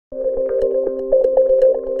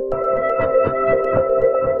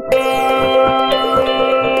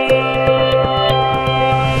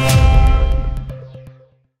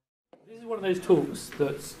those talks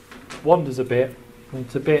that wanders a bit, and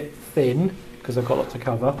it's a bit thin because I've got a lot to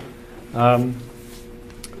cover. I'm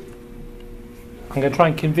going to try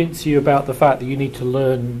and convince you about the fact that you need to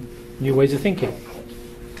learn new ways of thinking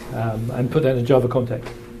and put that in a Java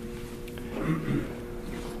context.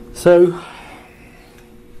 So,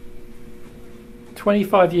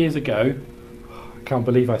 25 years ago, I can't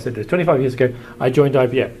believe I said this, 25 years ago, I joined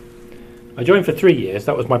IBM. I joined for 3 years,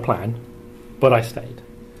 that was my plan, but I stayed.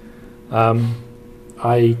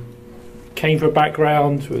 I came from a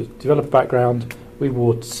background, a developer background, we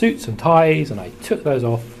wore suits and ties, and I took those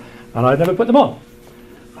off, and I never put them on.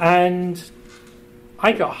 And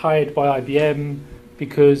I got hired by IBM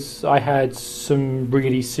because I had some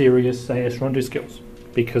really serious AS100 skills,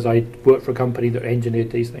 because I worked for a company that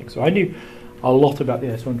engineered these things. So I knew a lot about the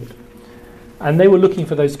AS100. And they were looking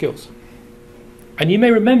for those skills. And you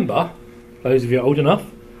may remember, those of you old enough,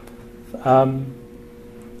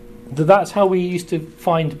 that's how we used to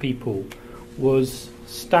find people, was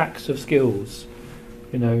stacks of skills.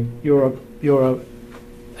 You know, you're a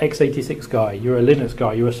x86 guy, you're a Linux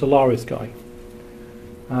guy, you're a Solaris guy.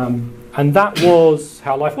 And that was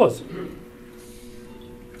how life was.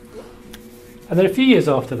 And then a few years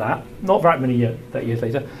after that, not that many years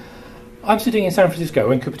later, I'm sitting in San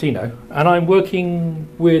Francisco in Cupertino, and I'm working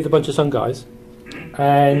with a bunch of Sun guys,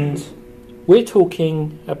 and we're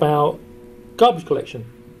talking about garbage collection.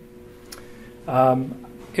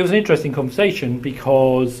 It was an interesting conversation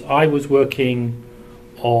because I was working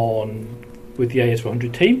with the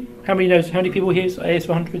AS100 team. How many people here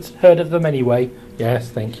AS100's heard of them anyway? Yes,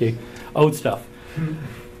 thank you. Old stuff.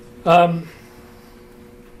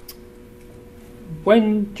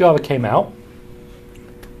 When Java came out,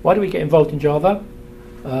 why did we get involved in Java?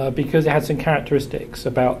 Because it had some characteristics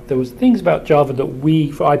there was things about Java that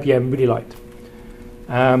we, for IBM, really liked.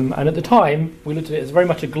 And at the time, we looked at it as very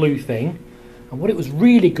much a glue thing. And what it was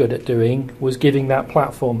really good at doing was giving that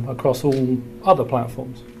platform across all other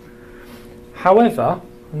platforms. However,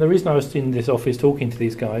 and the reason I was in this office talking to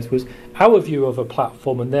these guys was our view of a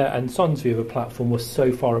platform and Sun's view of a platform was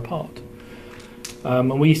so far apart.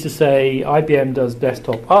 And we used to say IBM does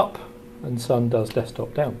desktop up and Sun does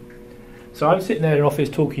desktop down. So I'm sitting there in an office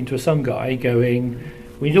talking to a Sun guy going,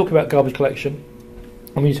 we talk about garbage collection,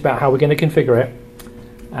 and we talk about how we're going to configure it.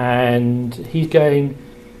 And he's going,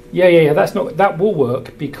 yeah, that will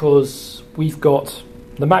work because we've got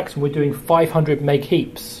the maximum, we're doing 500 meg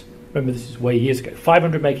heaps. Remember, this is way years ago,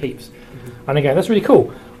 500 meg heaps. And again, that's really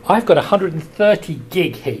cool. I've got a 130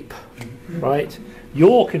 gig heap, right?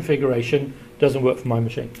 Your configuration doesn't work for my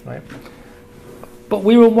machine, right? But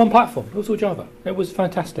we were on one platform. It was all Java. It was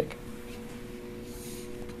fantastic.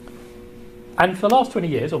 And for the last 20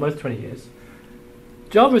 years, almost 20 years,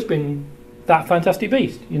 Java has been that fantastic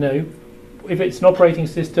beast. You know, if it's an operating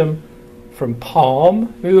system from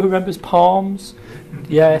Palm, who remembers Palms?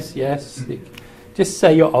 Yes. Just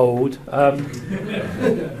say you're old.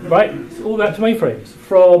 Right? It's all about mainframes.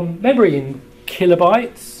 From memory in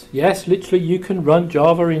kilobytes, yes, literally you can run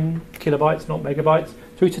Java in kilobytes, not megabytes,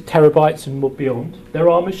 through to terabytes and more beyond. There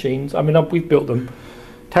are machines, I mean, we've built them.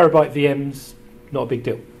 Terabyte VMs, not a big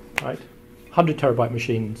deal, right? 100 terabyte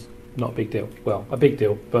machines, not a big deal. Well, a big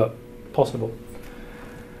deal, but possible.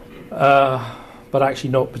 But actually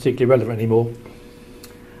not particularly relevant anymore.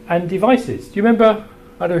 And devices. Do you remember?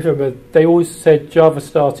 I don't remember. They always said Java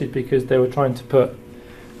started because they were trying to put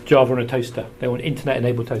Java on a toaster. They want an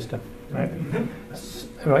internet-enabled toaster, right?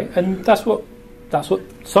 Right, and that's what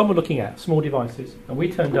some were looking at, small devices. And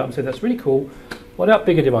we turned up and said, that's really cool. What about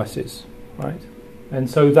bigger devices, right? And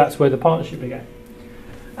so that's where the partnership began.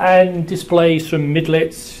 And displays from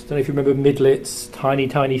midlets. Don't know if you remember midlets,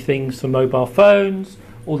 tiny things for mobile phones,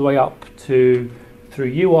 all the way up to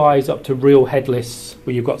through UIs up to real headless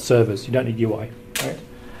where you've got servers. You don't need UI, right?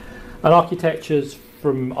 And architectures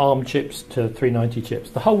from ARM chips to 390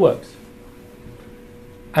 chips. The whole works.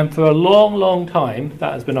 And for a long time,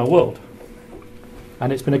 that has been our world.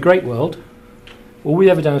 And it's been a great world. All we've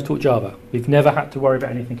ever done is talk Java. We've never had to worry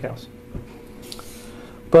about anything else.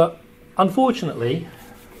 But unfortunately,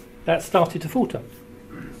 that started to falter.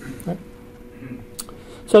 Right?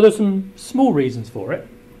 So there's some small reasons for it.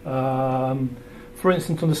 For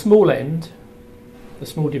instance, on the small end, the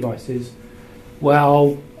small devices,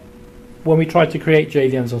 well, when we tried to create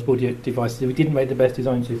JVMs on small devices, we didn't make the best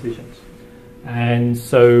design decisions. And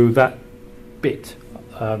so that bit,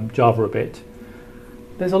 Java a bit.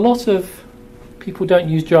 There's a lot of people don't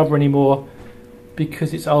use Java anymore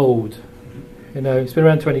because it's old. You know, it's been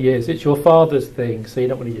around 20 years. It's your father's thing, so you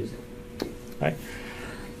don't want to use it. Right?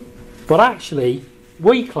 But actually,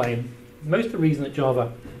 we claim most of the reason that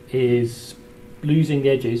Java is losing the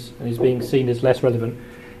edges and is being seen as less relevant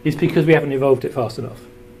is because we haven't evolved it fast enough.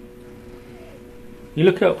 You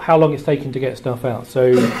look at how long it's taken to get stuff out.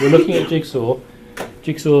 So we're looking at Jigsaw.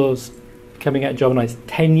 Jigsaw's coming out in Java 9. It's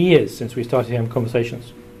 10 years since we started having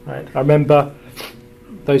conversations. Right? I remember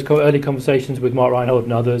those early conversations with Mark Reinhold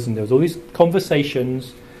and others, and there was all these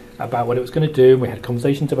conversations about what it was going to do, and we had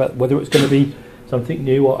conversations about whether it was going to be something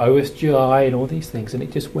new or OSGI and all these things, and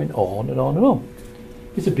it just went on and on and on.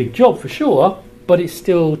 It's a big job for sure, but it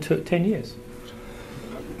still took 10 years.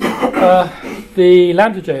 The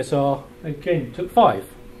Lambda JSR, again, took 5.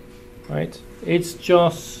 Right? It's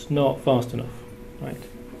just not fast enough. Right?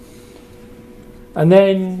 And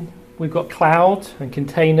then we've got cloud and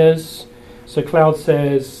containers. So cloud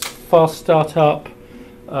says fast startup,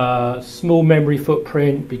 small memory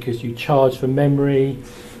footprint because you charge for memory.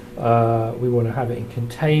 We want to have it in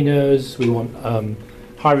containers. We want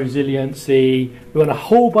high resiliency. We want a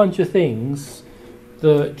whole bunch of things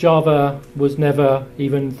that Java was never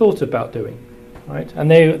even thought about doing. Right?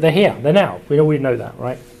 And they're here. They're now. We already know that,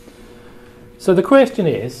 right? So the question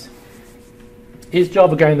is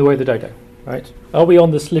Java going the way of the dodo? Right? Are we on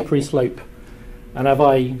the slippery slope? And have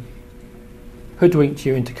I hoodwinked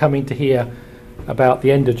you into coming to hear about the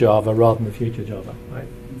end of Java rather than the future of Java? Right?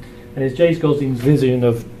 And it's J. Goldstein's vision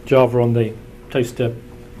of Java on the toaster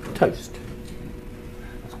toast.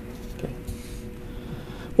 Okay.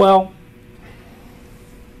 Well,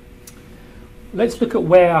 let's look at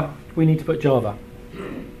where we need to put Java.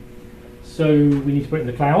 So we need to put it in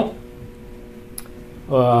the cloud.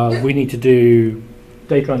 We need to do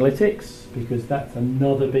data analytics, because that's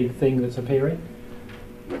another big thing that's appearing.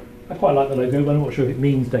 I quite like the logo, but I'm not sure if it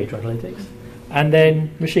means data analytics. And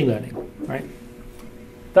then machine learning, right?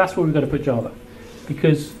 That's where we're going to put Java,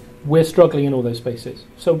 because we're struggling in all those spaces.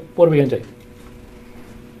 So what are we going to do?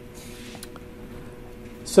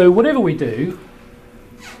 So whatever we do,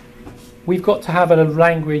 we've got to have a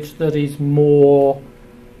language that is more,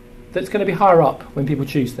 that's going to be higher up when people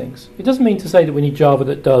choose things. It doesn't mean to say that we need Java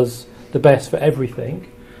that does the best for everything,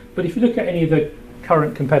 but if you look at any of the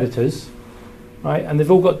current competitors, right, and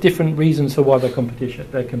they've all got different reasons for why they're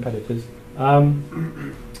competitors,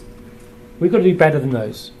 we've got to do better than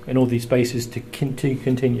those in all these spaces to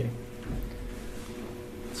continue.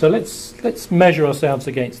 So let's measure ourselves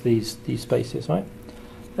against these spaces, right?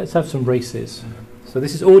 Let's have some races. So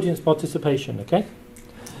this is audience participation, okay?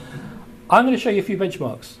 I'm going to show you a few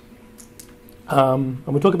benchmarks. And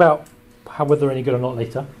we'll talk about whether they're any good or not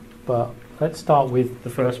later, but let's start with the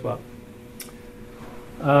first one.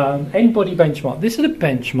 N-body benchmark. This is a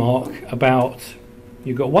benchmark about,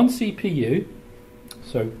 you've got one CPU,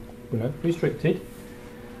 so restricted,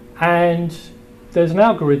 and there's an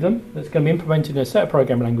algorithm that's going to be implemented in a set of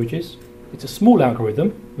programming languages. It's a small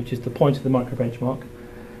algorithm, which is the point of the micro benchmark,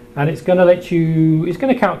 and it's going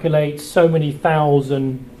to calculate so many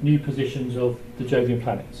thousand new positions of the Jovian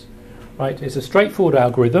planets. Right? It's a straightforward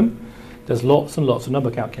algorithm. There's lots and lots of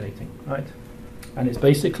number calculating, right? And it's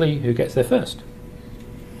basically who gets there first.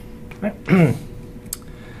 Right?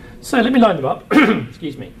 So let me line them up.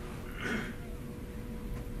 Excuse me.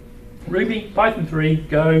 Ruby, Python 3,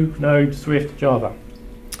 Go, Node, Swift, Java.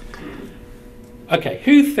 Okay,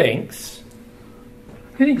 who thinks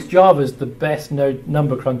Java's the best node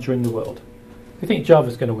number cruncher in the world? Who thinks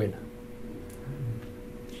Java's going to win?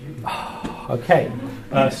 Okay.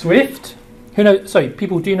 Swift. Who knows? Sorry,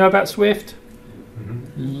 people do know about Swift? Mm-hmm.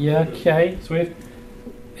 Yeah, okay. Swift.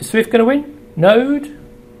 Is Swift going to win? Node?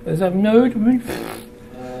 Does that have Node win?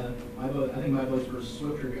 I think my vote's for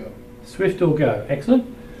Swift or Go. Swift or Go. Excellent.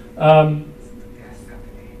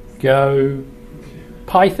 Go.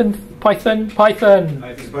 Python. I think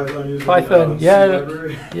Python uses Python. Yeah.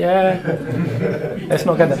 Let's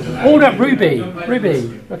not get that. Oh, no, Ruby.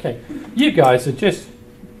 Okay. You guys are just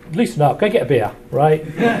loosen up. Go get a beer, right?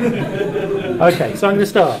 Okay, so I'm going to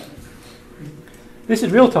start. This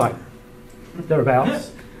is real time.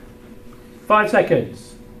 Thereabouts. 5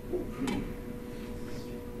 seconds.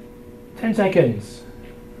 10 seconds.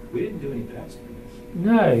 We didn't do any past.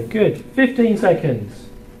 No, good. 15 seconds.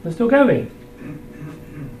 We're still going.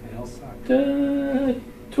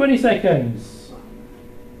 20 seconds.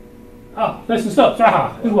 Listen, stop.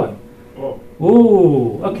 Aha, who won?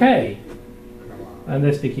 Ooh, okay. And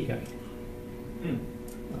let's keep going.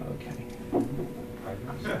 Okay.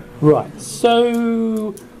 Right,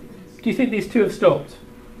 so do you think these two have stopped?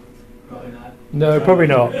 Probably not. No, probably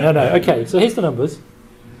not. No. Okay, so here's the numbers.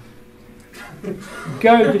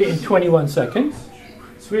 Go did it in 21 seconds.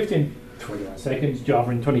 Swift in 21 seconds.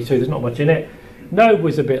 Java in 22. There's not much in it. Node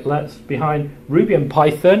was a bit less behind. Ruby and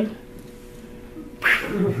Python.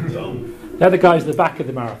 They're the guys at the back of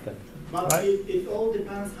the marathon. But Right. it all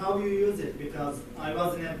depends how you use it, because I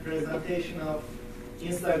was in a presentation of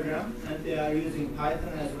Instagram and they are using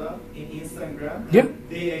Python as well in Instagram. Yeah.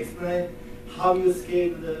 They explain how you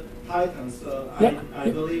scale the Python, so Yeah. I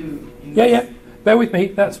believe in Yeah, this. yeah. Bear with me.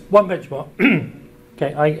 That's one benchmark.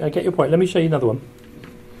 Okay, I get your point. Let me show you another one.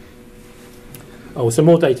 Oh, some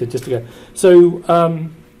more data just to go. So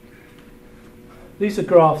these are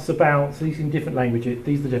graphs about, so these are in different languages.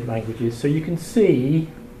 These are the different languages. So you can see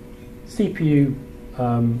CPU.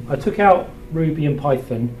 I took out Ruby and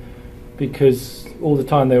Python because all the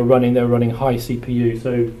time they were running high CPU.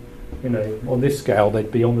 So, you know, on this scale,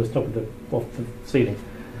 they'd be on the top of off the ceiling.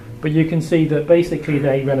 But you can see that basically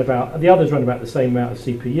the others run about the same amount of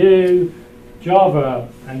CPU. Java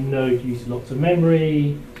and Node use lots of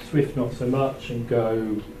memory, Swift not so much, and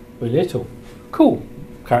Go very little. Cool.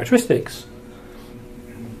 Characteristics.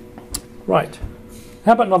 Right.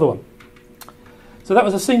 How about another one? So that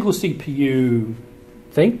was a single CPU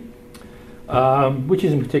thing, which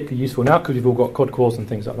isn't particularly useful now because we've all got quad cores and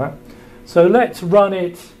things like that. So let's run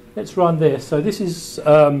it. Let's run this. So this is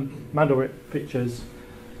Mandelbrot pictures.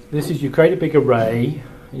 This is, you create a big array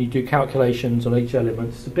and you do calculations on each element.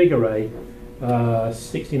 It's a big array,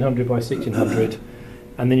 1600 by 1600,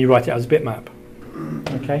 and then you write it as a bitmap.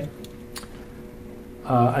 Okay.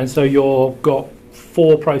 And so you've got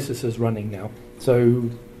 4 processors running now. So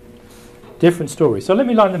different stories. So let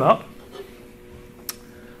me line them up.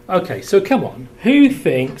 Okay, so come on. Who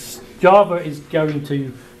thinks Java is going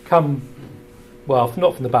to come, well,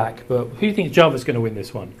 not from the back, but who thinks Java's going to win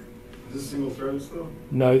this one? Is this single thread still?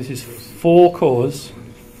 No, this is 4 cores,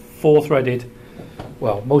 4-threaded,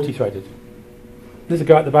 well, multi-threaded. There's a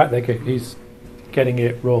guy at the back there who's getting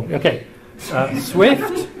it wrong. Okay,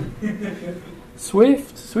 Swift.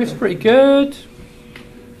 Swift's pretty good.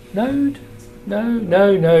 Node?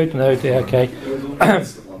 No, yeah, okay.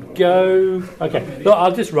 Go. Okay, look,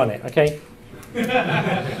 I'll just run it, okay?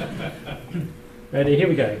 Ready, here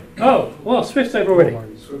we go. Oh, well, Swift's over already.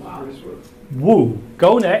 Swift, pretty swift. Woo.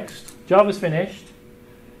 Go next. Java's finished.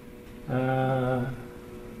 One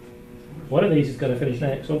of these is going to finish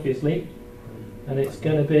next, obviously. And it's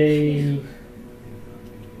going to be...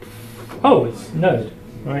 Oh, it's Node,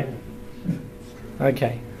 right?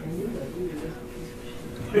 Okay.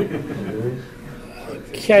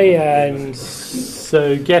 Okay, and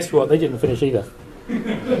so guess what? They didn't finish either.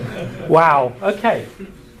 Wow, okay.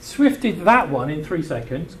 Swift did that one in 3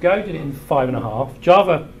 seconds. Go did it in 5.5.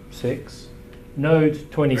 Java 6.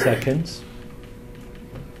 Node 20 seconds.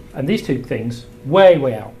 And these two things way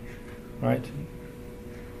out, right?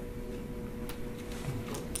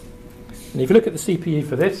 And if you look at the CPU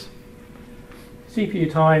for this, CPU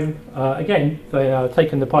time, again, they are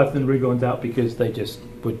taking the Python and Ruby ones out because they just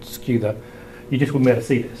would skew you just wouldn't be able to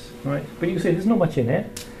see this, right? But you can see there's not much in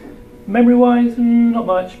it. Memory-wise, not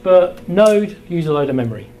much, but Node used a load of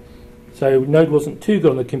memory. So Node wasn't too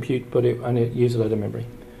good on the compute, but it used a load of memory.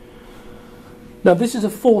 Now this is a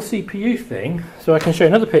 4 CPU thing, so I can show you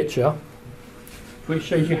another picture which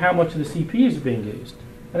shows you how much of the CPUs are being used.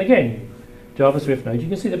 And again, Java, Swift, Node, you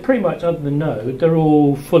can see that pretty much other than Node, they're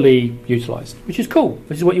all fully utilised, which is cool.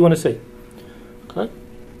 This is what you want to see. Okay.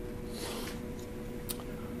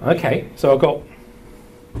 Okay, so I've got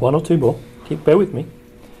 1 or 2 more. Bear with me.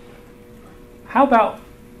 How about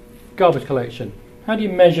garbage collection? How do you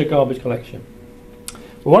measure garbage collection?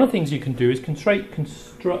 Well, one of the things you can do is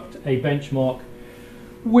construct a benchmark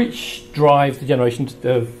which drives the generation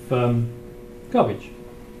of garbage.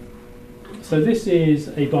 So this is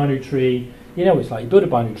a binary tree. You know what it's like. You build a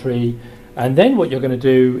binary tree, and then what you're going to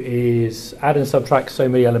do is add and subtract so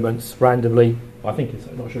many elements randomly. Well,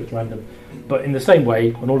 I'm not sure it's random, but in the same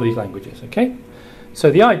way on all of these languages, okay? So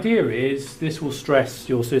the idea is this will stress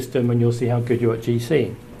your system and you'll see how good you're at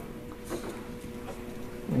GCing.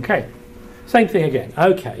 Okay, same thing again.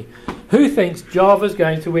 Okay, who thinks Java's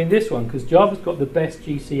going to win this one? Because Java's got the best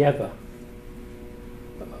GC ever.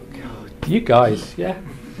 Oh, God. You guys, yeah?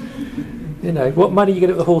 You know, what money are you going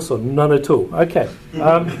to put the horse on? None at all. Okay,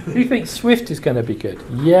 who thinks Swift is going to be good?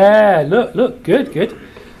 Yeah, look, good.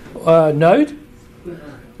 Node?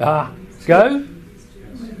 Go?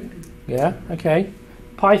 Yeah, okay.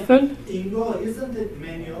 Python? In Go, isn't it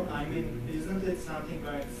manual? I mean, isn't it something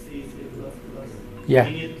like C, C++? Yeah.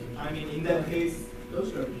 In that case,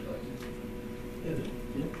 Those garbage collectors.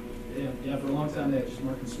 Yeah, for a long time they had just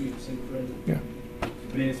mark and sweep, single thread. Yeah.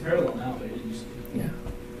 I mean, it's parallel now, but it used to. Yeah.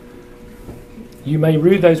 You may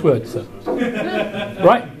rue those words, sir.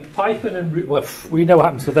 Right, Python and well, we know what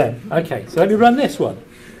happens to them. Okay, so let me run this one.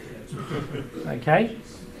 Okay,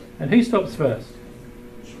 and who stops first?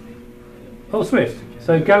 Oh, Swift.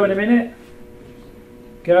 So go in a minute.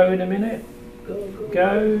 Go in a minute.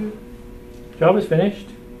 Go. Java's finished.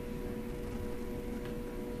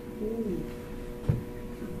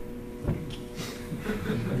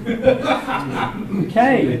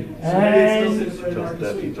 Okay.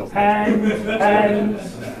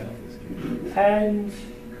 And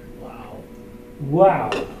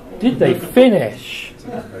wow. Did they finish?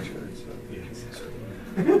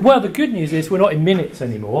 Well, the good news is we're not in minutes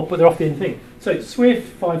anymore, but they're off the end thing. So Swift,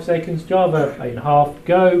 5 seconds, Java, 8.5,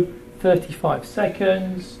 Go, 35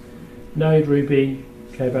 seconds, Node, Ruby,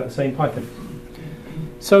 okay, about the same, Python.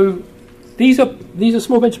 So these are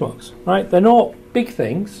small benchmarks, right? They're not big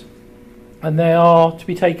things, and they are to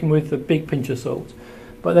be taken with a big pinch of salt,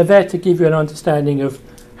 but they're there to give you an understanding of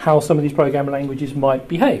how some of these programming languages might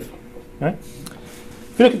behave. Right?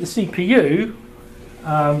 If you look at the CPU,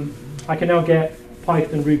 I can now get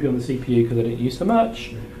Python and Ruby on the CPU because I don't use so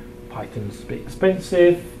much. Python's a bit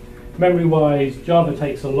expensive. Memory-wise, Java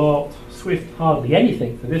takes a lot. Swift hardly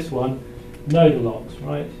anything for this one. Node a lot,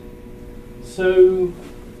 right? So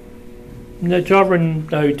Java and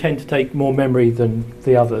Node tend to take more memory than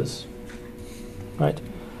the others, right?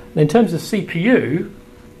 And in terms of CPU,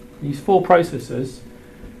 these 4 processors,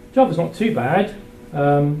 Java's not too bad.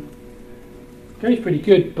 Goes pretty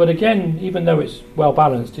good, but again, even though it's well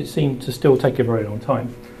balanced, it seemed to still take a very long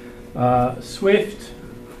time. Swift,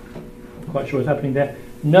 not quite sure what's happening there.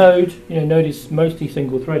 Node, Node is mostly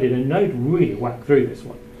single-threaded, and Node really whacked through this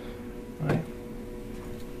one.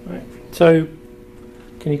 Right. So,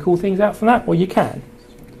 can you call things out from that? Well, you can.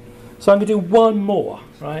 So I'm going to do one more,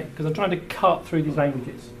 right? Because I'm trying to cut through these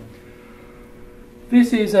languages.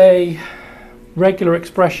 This is a regular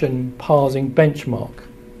expression parsing benchmark.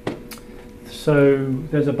 So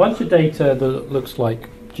there's a bunch of data that looks like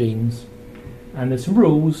genes, and there's some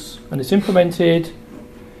rules, and it's implemented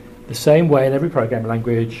the same way in every programming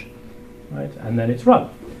language, right? And then it's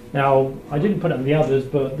run. Now, I didn't put it on the others,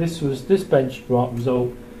 but this benchmark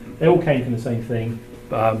result. They all came from the same thing,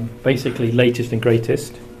 basically latest and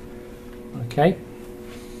greatest. Okay.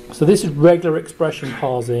 So this is regular expression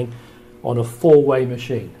parsing on a 4-way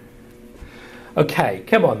machine. Okay,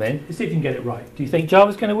 come on then. Let's see if you can get it right. Do you think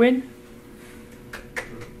Java's going to win?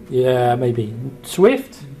 Yeah, maybe.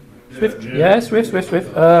 Swift? Yeah, Swift.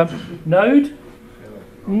 Node?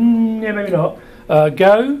 Yeah, maybe not.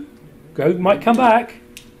 Go might come back.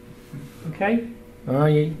 Okay.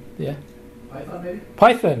 Yeah. Python, maybe?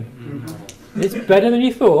 Python. It's better than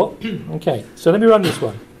you thought. Okay, so let me run this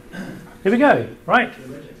one. Here we go. Right.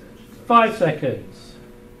 5 seconds.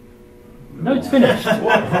 Node's finished.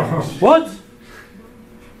 What?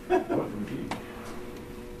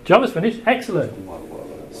 Java's finished. Excellent.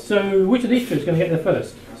 So which of these two is going to get there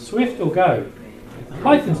first? Swift or Go?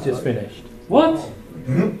 Python's just finished. What?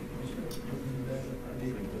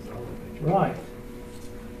 Right.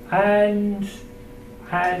 And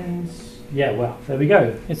yeah, well, there we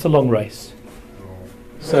go. It's a long race.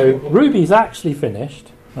 So Ruby's actually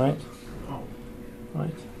finished, right?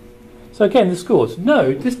 Right. So again, the scores.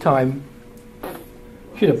 No, this time,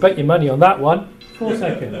 should have bet your money on that one. 4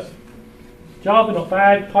 seconds. Java, not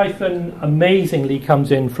bad. Python amazingly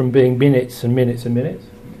comes in from being minutes and minutes and minutes.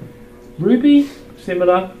 Ruby,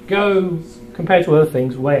 similar. Go, compared to other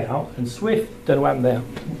things, way out. And Swift, don't know what happened there.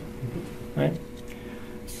 Right?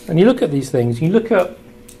 And you look at these things, you look at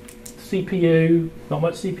CPU, not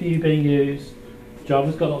much CPU being used.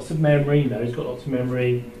 Java's got lots of memory, Node's got lots of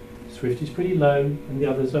memory. Swift is pretty low, and the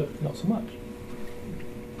others are not so much.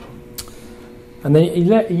 And then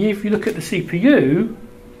if you look at the CPU,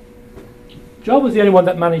 Java's the only one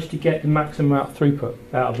that managed to get the maximum amount of throughput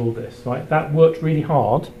out of all this, right? That worked really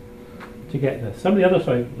hard to get there. Some of the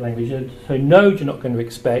other languages, so Node you're not going to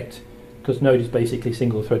expect, because Node is basically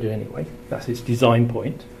single-threaded anyway. That's its design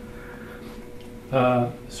point.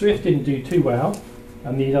 Swift didn't do too well,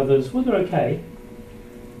 and these others, well, they're okay,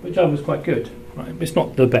 but Java was quite good, right? It's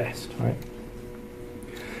not the best, right?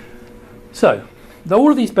 So,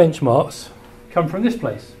 all of these benchmarks come from this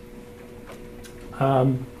place.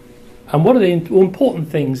 And one of the important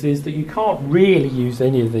things is that you can't really use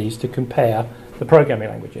any of these to compare the programming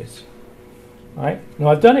languages. Right? Now,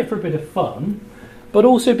 I've done it for a bit of fun, but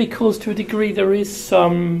also because to a degree there is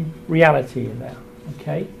some reality in there.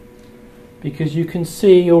 Okay? Because you can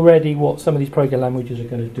see already what some of these programming languages are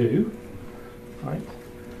going to do. Right?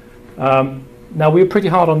 Now, we're pretty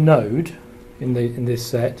hard on Node in this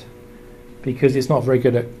set because it's not very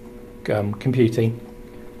good at computing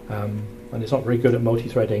and it's not very good at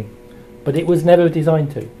multi-threading. But it was never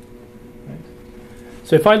designed to. Right?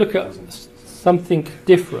 So if I look at something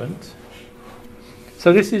different,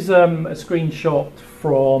 so this is a screenshot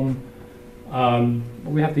from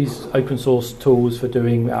We have these open source tools for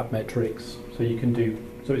doing app metrics, so you can do.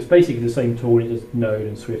 So it's basically the same tool. It is Node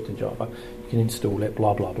and Swift and Java. You can install it.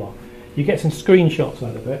 Blah blah blah. You get some screenshots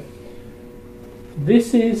out of it.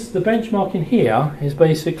 This is the benchmark in here. Is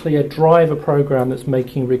basically a driver program that's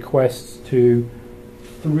making requests to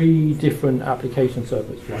 3 different application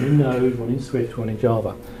servers. One in Node, one in Swift, one in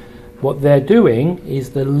Java. What they're doing is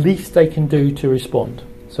the least they can do to respond.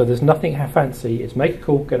 So there's nothing fancy. It's make a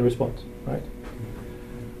call, get a response. Right?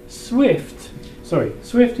 Swift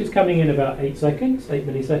is coming in about 8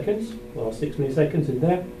 milliseconds, or 6 milliseconds in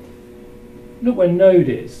there. Look where Node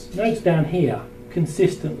is. Node's down here,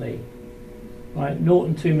 consistently. Right, 0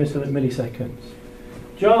 and 2 milliseconds.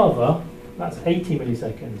 Java, that's 80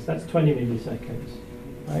 milliseconds, that's 20 milliseconds.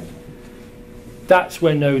 Right? That's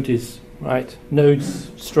where Node is, right?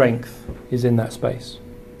 Node's strength is in that space.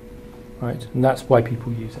 Right? And that's why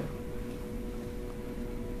people use it.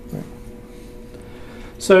 Right.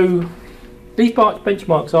 So these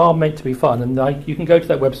benchmarks are meant to be fun, and you can go to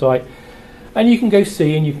that website and you can go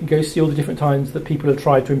see all the different times that people have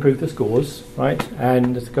tried to improve the scores, right?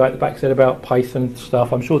 And as the guy at the back said about Python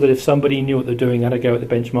stuff, I'm sure that if somebody knew what they're doing and had a go at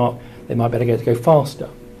the benchmark, they might better get to go faster.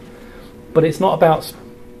 But it's not about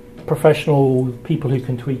professional people who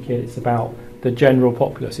can tweak it, it's about the general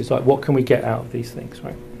populace. It's like, what can we get out of these things,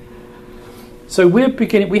 right? So we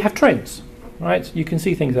have trends, right? You can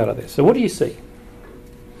see things out of this. So what do you see?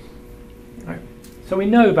 Right. So we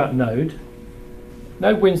know about Node.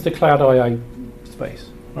 Node wins the cloud I/O space,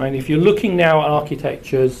 right? If you're looking now at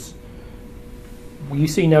architectures, you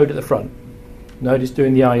see Node at the front. Node is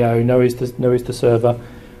doing the I/O, Node is the server,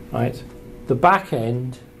 right? The back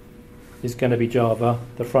end is going to be Java,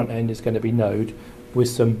 the front end is going to be Node, with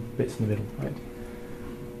some bits in the middle, right?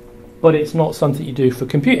 But it's not something you do for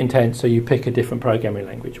compute intent, so you pick a different programming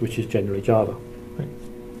language, which is generally Java. Right?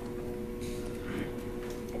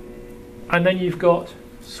 And then you've got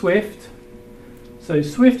Swift. So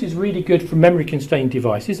Swift is really good for memory-constrained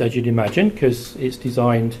devices, as you'd imagine, because it's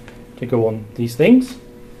designed to go on these things.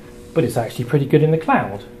 But it's actually pretty good in the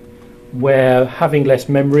cloud, where having less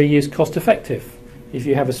memory is cost-effective. If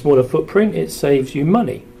you have a smaller footprint, it saves you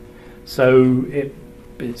money. So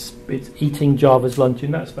it's eating Java's lunch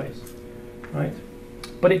in that space, right?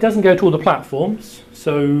 But it doesn't go to all the platforms,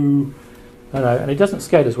 and it doesn't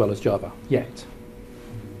scale as well as Java yet,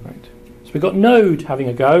 right? So we've got Node having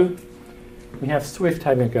a go. We have Swift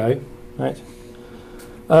having a go, right?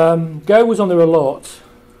 Go was on there a lot,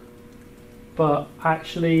 but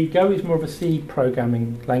actually Go is more of a C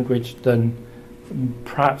programming language than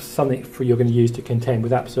perhaps something you're going to use to contend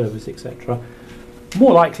with app servers, etc.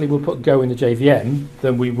 More likely we'll put Go in the JVM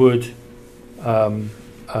than we would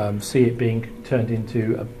see it being turned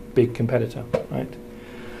into a big competitor, right?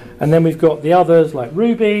 And then we've got the others like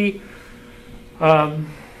Ruby.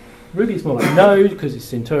 Ruby is more like Node because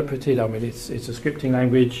it's interpreted. I mean, it's a scripting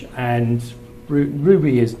language, and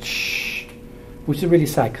Ruby is which is really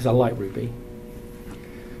sad because I like Ruby.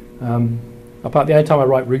 About the only time I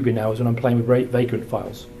write Ruby now is when I'm playing with vagrant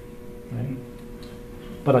files, right?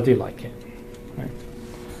 But I do like it. Right?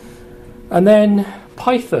 And then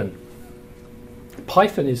Python.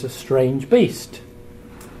 Python is a strange beast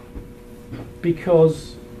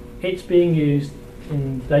because it's being used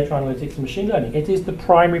in data analytics and machine learning. It is the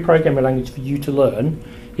primary programming language for you to learn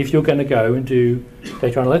if you're going to go and do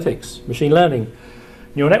data analytics, machine learning,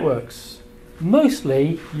 neural networks.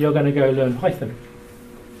 Mostly you're going to go learn Python.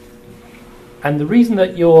 And the reason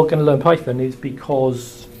that you're going to learn Python is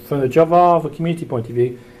because from a Java community point of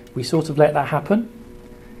view, we sort of let that happen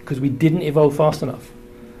because we didn't evolve fast enough,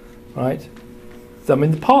 right? So, I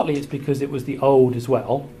mean, partly it's because it was the old as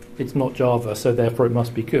well. It's not Java, so therefore it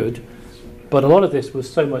must be good. But a lot of this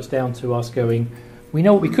was so much down to us going, we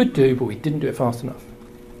know what we could do, but we didn't do it fast enough,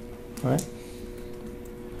 right?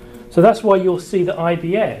 So that's why you'll see that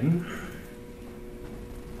IBM,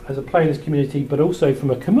 as a player in this community, but also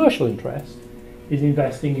from a commercial interest, is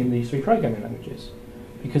investing in these 3 programming languages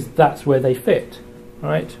because that's where they fit,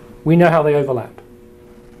 right? We know how they overlap,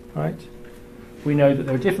 right? We know that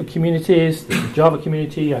there are different communities. There's a Java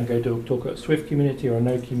community. I can go talk at a Swift community or a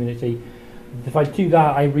Node community. If I do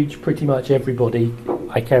that, I reach pretty much everybody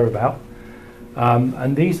I care about.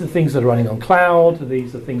 And these are things that are running on cloud.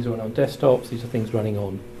 These are things that are running on desktops. These are things running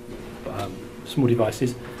on small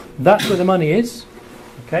devices. That's where the money is.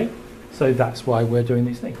 Okay, so that's why we're doing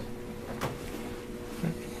these things.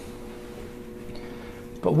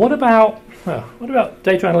 But what about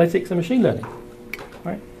data analytics and machine learning?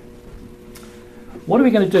 Right? What are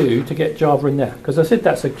we going to do to get Java in there? Because I said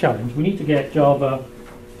that's a challenge. We need to get Java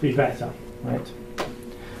to be better, right?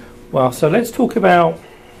 Well, so let's talk about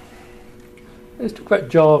let's talk about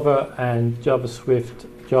Java and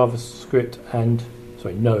JavaScript and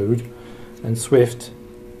Node and Swift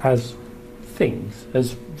as things,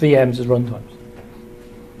 as VMs, as runtimes.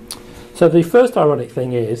 So the first ironic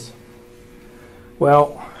thing is,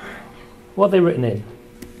 well, what are they written in?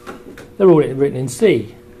 They're all written in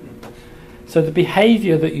C. So the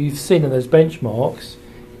behaviour that you've seen in those benchmarks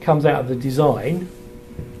comes out of the design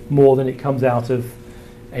more than it comes out of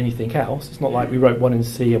anything else. It's not like we wrote one in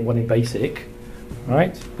C and one in BASIC,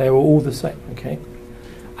 right? They were all the same, okay?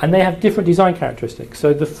 And they have different design characteristics.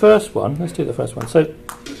 So the first one, let's do the first one. So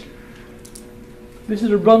this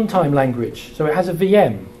is a runtime language. So it has a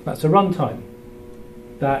VM. That's a runtime.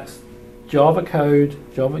 That's Java code.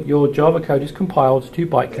 Your Java code is compiled to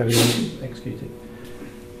bytecode and executed.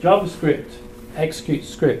 JavaScript executes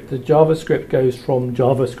script. The JavaScript goes from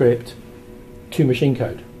JavaScript to machine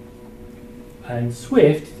code. And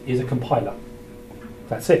Swift is a compiler.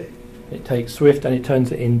 That's it. It takes Swift and it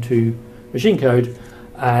turns it into machine code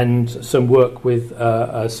and some work with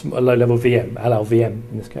a low-level VM, LLVM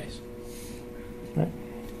in this case. Right.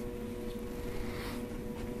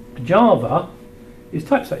 Java is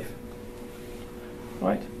type-safe.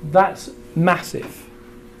 Right? That's massive.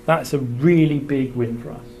 That's a really big win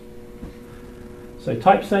for us. So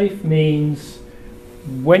type-safe means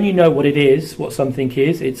when you know what it is, what something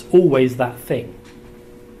is, it's always that thing.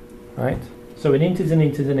 Right? So an int is an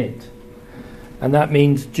int is an int. And that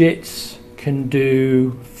means JITs can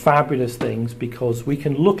do fabulous things because we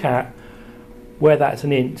can look at where that's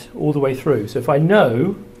an int all the way through. So if I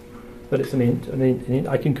know that it's an int,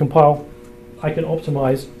 I can compile, I can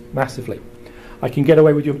optimize massively. I can get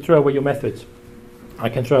away with throw away your methods. I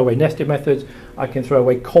can throw away nested methods. I can throw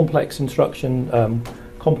away complex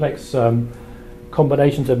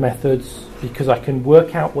combinations of methods because I can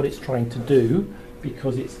work out what it's trying to do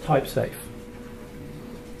because it's type safe.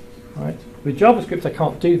 Right? With JavaScript, I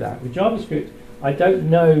can't do that. With JavaScript, I don't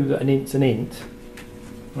know that an int's an int.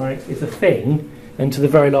 Right? It's a thing until the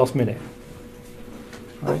very last minute.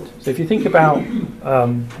 Right? So if you think about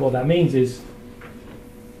what that means is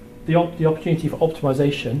the opportunity for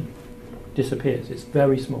optimization disappears. It's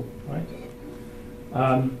very small. Right?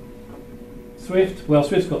 Swift, well,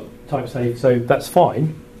 Swift's got type safe, so that's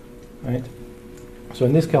fine. Right? So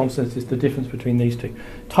in this context, it's the difference between these two.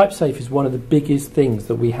 Type safe is one of the biggest things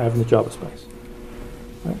that we have in the Java space.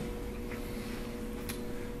 Right?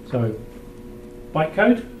 So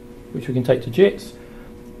bytecode, which we can take to JITs.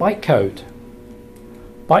 Bytecode,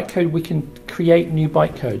 we can create new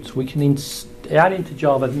bytecodes. We can add into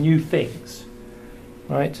Java new things.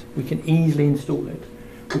 Right? We can easily install it.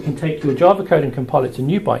 We can take your Java code and compile it to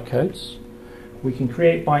new bytecodes. We can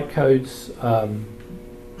create bytecodes.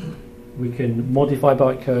 We can modify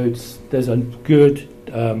bytecodes. There's a good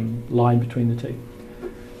line between the two.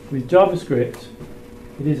 With JavaScript,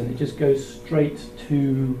 it isn't. It just goes straight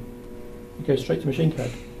to machine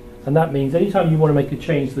code, and that means anytime you want to make a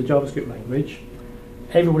change to the JavaScript language,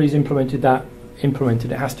 everybody's implemented that.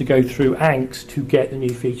 It has to go through Anx to get the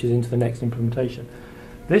new features into the next implementation.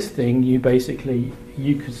 This thing, you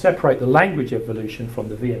could separate the language evolution from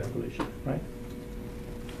the VM evolution, right?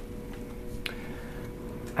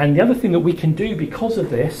 And the other thing that we can do because of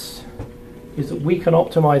this is that we can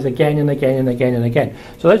optimize again and again and again and again.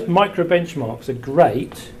 So those micro benchmarks are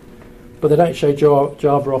great, but they don't show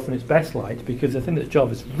Java off in its best light because the thing that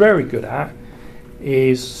Java is very good at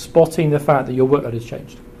is spotting the fact that your workload has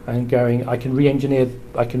changed and going, I can re-engineer,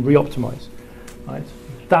 I can re-optimize. Right?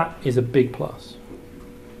 That is a big plus.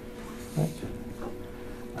 Right?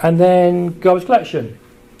 And then garbage collection.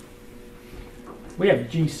 We have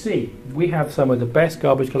GC. We have some of the best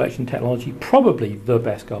garbage collection technology, probably the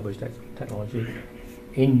best garbage technology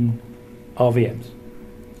in RVMs,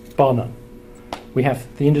 bar none.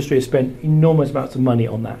 The industry has spent enormous amounts of money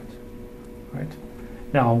on that. Right?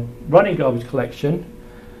 Now, running garbage collection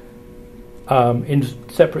in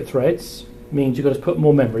separate threads means you've got to put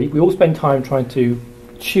more memory. We all spend time trying to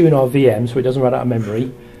tune our VM so it doesn't run out of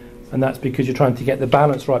memory, and that's because you're trying to get the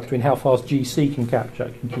balance right between how fast GC can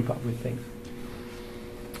keep up with things.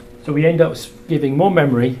 So we end up giving more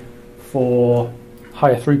memory for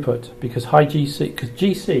higher throughput because our GC,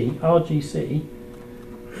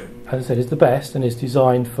 as I said, is the best and is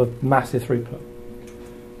designed for massive throughput.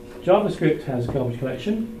 JavaScript has garbage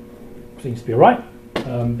collection, seems to be alright,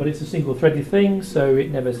 but it's a single-threaded thing, so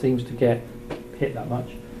it never seems to get hit that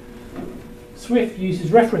much. Swift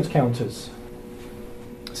uses reference counters.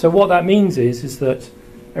 So what that means is that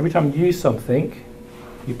every time you use something,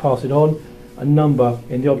 you pass it on, a number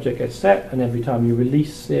in the object gets set, and every time you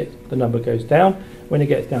release it, the number goes down. When it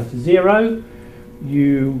gets down to 0,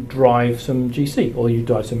 you drive some GC, or you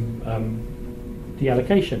drive some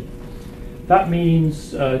deallocation. That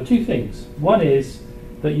means two things. One is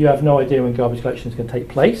that you have no idea when garbage collection is going to take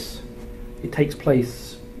place. It takes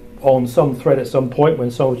place on some thread at some point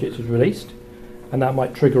when some object is released, and that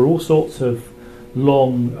might trigger all sorts of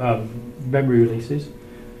long memory releases.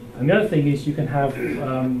 And the other thing is you can have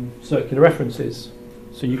circular references.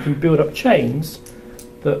 So you can build up chains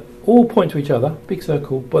that all point to each other, big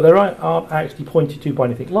circle, but they aren't actually pointed to by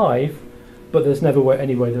anything live, but there's never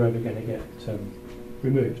any way they're ever going to get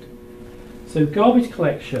removed. So garbage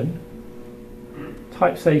collection,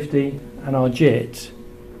 type safety, and our JIT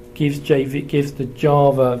gives the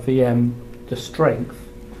Java VM the strength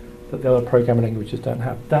that the other programming languages don't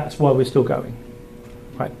have. That's why we're still going,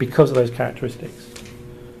 right? Because of those characteristics,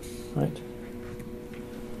 right?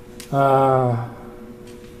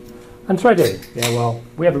 And threading, yeah, well,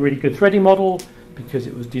 we have a really good threading model because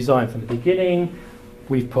it was designed from the beginning.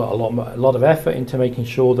 We've put a lot of effort into making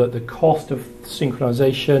sure that the cost of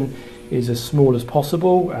synchronization is as small as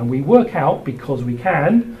possible, and we work out, because we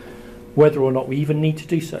can, whether or not we even need to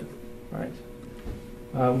do so, right?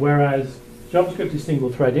 Whereas JavaScript is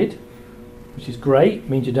single-threaded, which is great,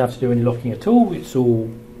 means you don't have to do any locking at all. It's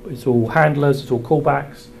all handlers, it's all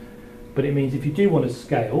callbacks, but it means if you do want to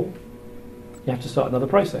scale, you have to start another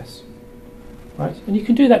process, right? And you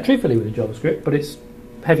can do that trivially with a JavaScript, but it's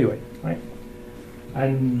heavyweight, right?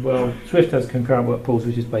 And well, Swift has concurrent work pools,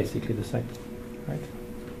 which is basically the same, right?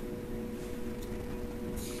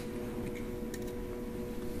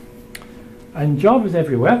 And Java's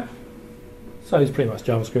everywhere, so is pretty much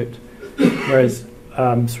JavaScript. Whereas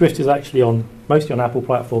Swift is actually mostly on Apple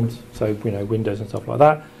platforms, so Windows and stuff like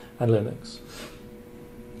that, and Linux.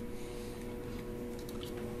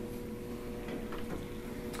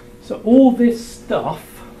 So all this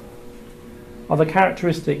stuff are the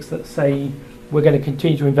characteristics that say we're going to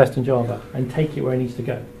continue to invest in Java and take it where it needs to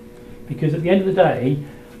go. Because at the end of the day,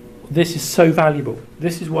 this is so valuable.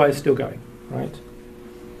 This is why it's still going, right?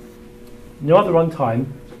 No other runtime,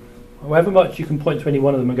 however much you can point to any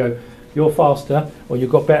one of them and go, you're faster, or you've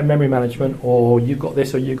got better memory management, or you've got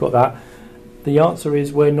this, or you've got that. The answer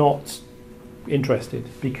is we're not interested,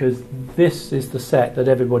 because this is the set that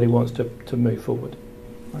everybody wants to move forward.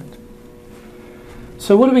 Right.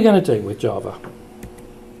 So what are we going to do with Java?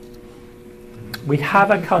 We have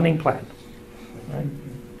a cunning plan. Right?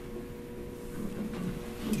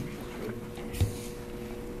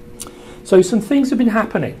 So some things have been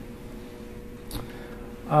happening.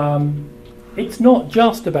 It's not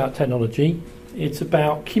just about technology, it's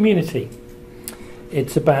about community.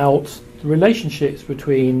 It's about the relationships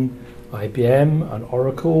between IBM and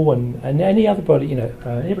Oracle and any other body,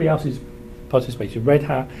 anybody else who's participating, Red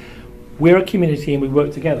Hat. We're a community and we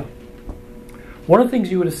work together. One of the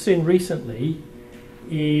things you would have seen recently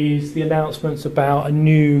is the announcements about a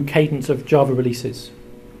new cadence of Java releases,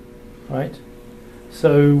 right?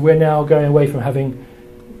 So we're now going away from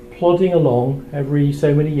plodding along every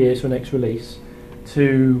so many years for the next release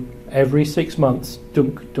to every 6 months,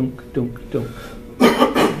 dunk, dunk, dunk, dunk.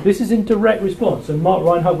 This is in direct response, and Mark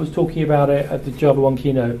Reinhardt was talking about it at the Java 1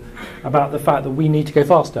 keynote, about the fact that we need to go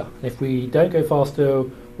faster. If we don't go faster,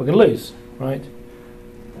 we're going to lose, right?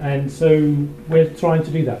 And so we're trying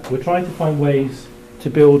to do that. We're trying to find ways to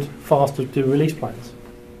build faster to release plans.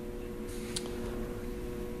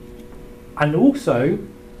 And also,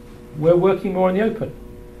 we're working more in the open.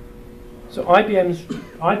 So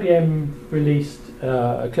IBM released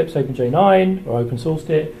Eclipse OpenJ9, or open sourced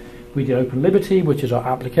it. We did Open Liberty, which is our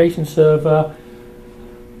application server.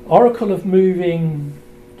 Oracle of moving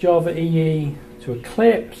Java EE to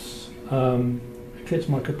Eclipse. Eclipse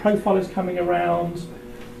microprofile is coming around.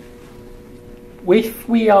 If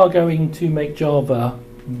we are going to make Java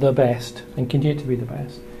the best and continue to be the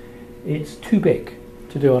best, it's too big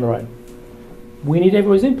to do on our own. We need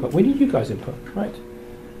everyone's input. We need you guys' input, right?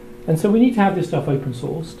 And so we need to have this stuff open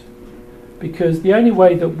sourced, because the only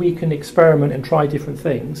way that we can experiment and try different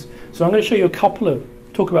things. So I'm going to show you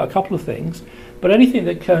talk about a couple of things, but anything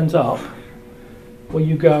that turns up where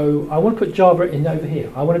you go, I want to put Java in over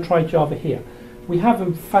here, I want to try Java here. We have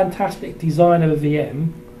a fantastic design of a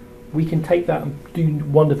VM. We can take that and do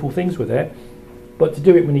wonderful things with it, but to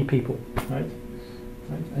do it we need people, right?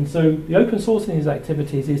 And so the open sourcing these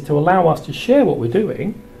activities is to allow us to share what we're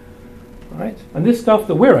doing, right? And this stuff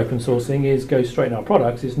that we're open sourcing goes straight in our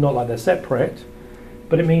products. It's not like they're separate,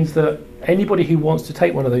 but it means that anybody who wants to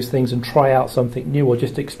take one of those things and try out something new or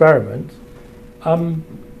just experiment,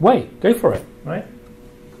 go for it, right?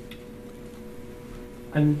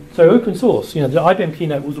 And so open source, the IBM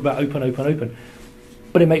keynote was about open,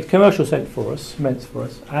 but it makes commercial sense for us,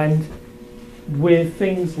 and with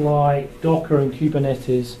things like Docker and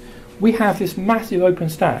Kubernetes, we have this massive open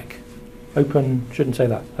stack. Open, shouldn't say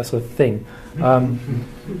that, that's a thing.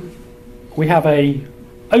 We have a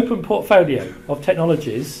open portfolio of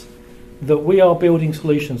technologies that we are building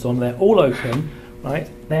solutions on. They're all open, right?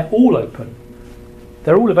 They're all open.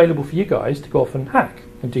 They're all available for you guys to go off and hack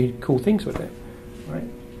and do cool things with it, right?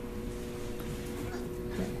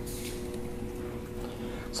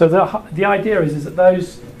 So the idea is that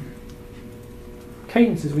those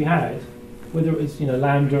cadences we had, whether it was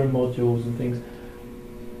Lambda and modules and things,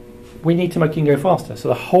 we need to make it go faster. So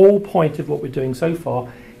the whole point of what we're doing so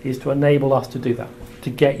far is to enable us to do that, to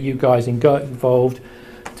get you guys involved,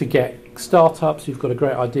 to get startups who've got a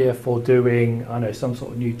great idea for doing, some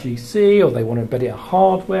sort of new GC, or they want to embed it in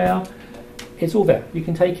hardware. It's all there. You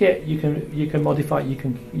can take it, you can modify it, you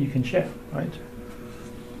can share, right?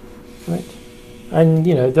 Right. And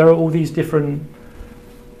there are all these different.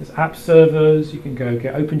 There's app servers. You can go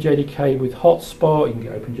get OpenJDK with Hotspot. You can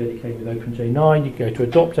get OpenJDK with OpenJ9. You can go to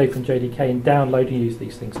Adopt OpenJDK and download and use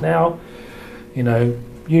these things now.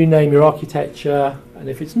 You name your architecture, and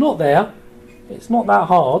if it's not there, it's not that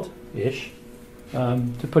hard-ish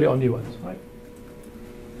to put it on new ones, right?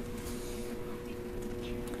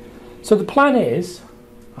 So the plan is,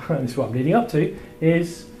 and this is what I'm leading up to,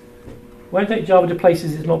 is we're going to take Java to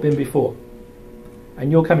places it's not been before,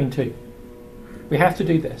 and you're coming too. We have to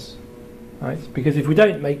do this, right? Because if we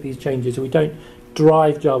don't make these changes, or we don't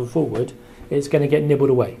drive Java forward, it's going to get nibbled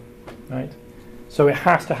away, right? So it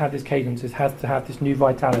has to have this cadence, it has to have this new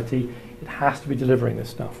vitality, it has to be delivering this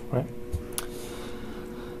stuff, right?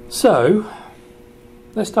 So,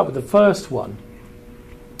 let's start with the first one.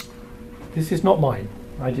 This is not mine,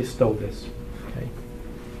 I just stole this, okay?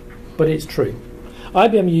 But it's true.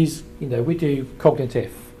 IBM use, we do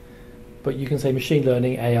cognitive, but you can say machine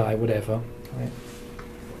learning, AI, whatever, right?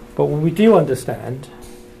 But what we do understand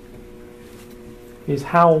is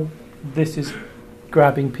how this is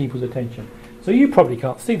grabbing people's attention. So you probably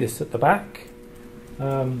can't see this at the back.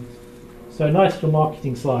 So a nice little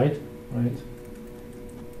marketing slide, right?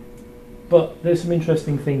 But there's some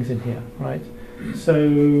interesting things in here, right? So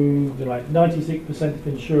like 96% of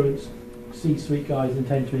insurance C-suite guys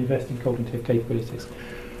intend to invest in cognitive capabilities.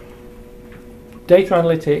 Data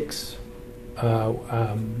analytics,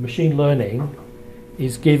 machine learning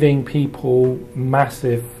is giving people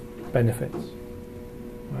massive benefits,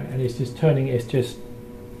 right? And it's just turning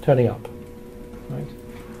up. Right.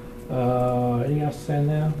 Anything else to say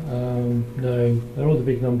now? No, they're all the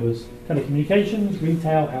big numbers. Telecommunications,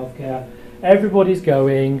 retail, healthcare, everybody's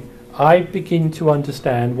going. I begin to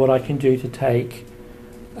understand what I can do to take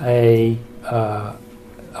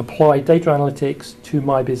apply data analytics to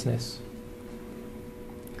my business.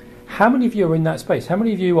 How many of you are in that space? How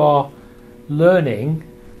many of you are learning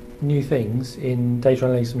new things in data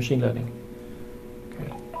analytics and machine learning?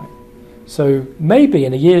 Okay. Right. So maybe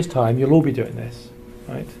in a year's time you'll all be doing this,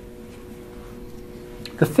 right?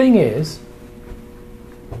 The thing is,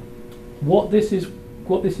 what this is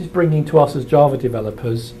bringing to us as Java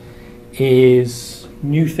developers is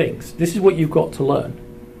new things. This is what you've got to learn.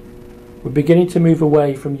 We're beginning to move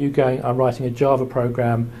away from you going, I'm writing a Java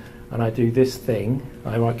program and I do this thing,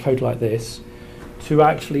 I write code like this, to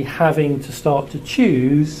actually having to start to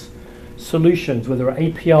choose solutions, whether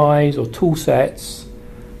APIs or tool sets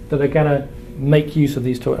that are going to make use of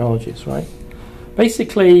these technologies, right?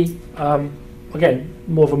 Basically, again,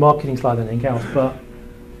 more of a marketing slide than anything else, but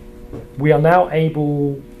we are now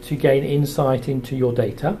able to gain insight into your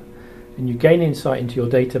data, and you gain insight into your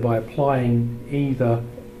data by applying either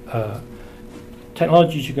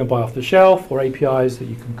technologies you can buy off the shelf or APIs that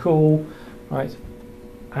you can call, right?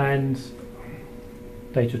 And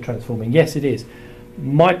data transforming. Yes, it is.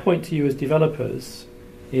 My point to you as developers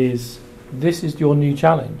is this is your new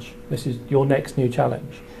challenge. This is your next new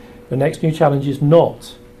challenge. The next new challenge is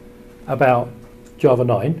not about Java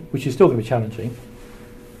 9, which is still going to be challenging.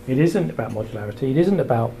 It isn't about modularity. It isn't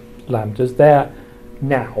about lambdas. They're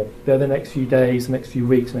now. They're the next few days, the next few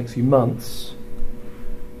weeks, the next few months.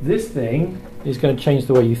 This thing is going to change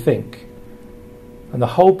the way you think. And the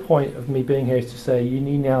whole point of me being here is to say you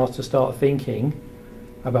need now to start thinking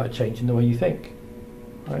about changing the way you think.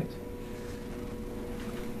 Right?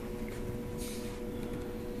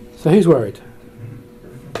 So who's worried?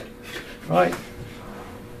 Right.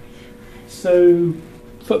 So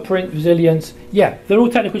footprint, resilience, yeah, they're all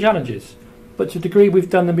technical challenges, but to a degree we've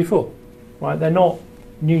done them before. Right? They're not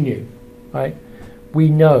new. Right? We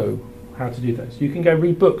know how to do those. You can go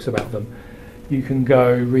read books about them. You can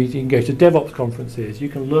go to DevOps conferences. You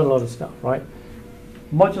can learn a lot of stuff, right?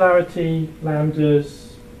 Modularity,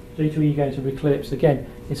 lambdas, J2E going to Eclipse, again,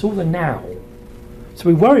 it's all the now. So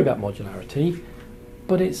we worry about modularity,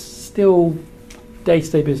 but it's still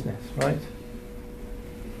day-to-day business, right?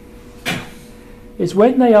 It's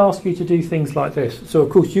when they ask you to do things like this. So, of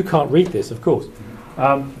course, you can't read this, of course.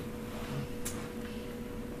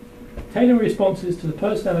 Tailor responses to the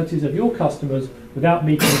personalities of your customers without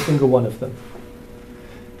meeting a single one of them.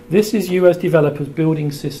 This is you as developers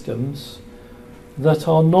building systems that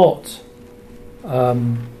are not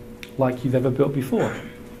like you've ever built before.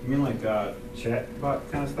 You mean like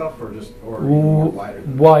chatbot kind of stuff, or just or more wider?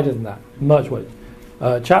 Wider than that, much wider.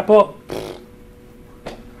 Chatbot.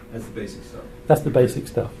 That's the basic stuff. That's the basic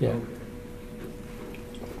stuff. Yeah. Okay.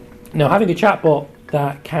 Now, having a chatbot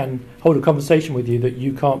that can hold a conversation with you that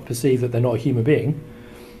you can't perceive that they're not a human being,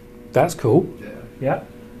 that's cool. Yeah. Yeah.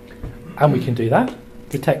 And we can do that.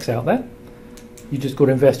 The tech's out there. You just got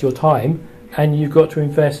to invest your time, and you've got to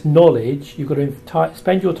invest knowledge. You've got to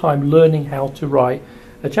spend your time learning how to write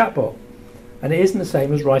a chatbot. And it isn't the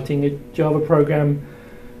same as writing a Java program,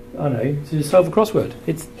 I don't know, to solve a crossword.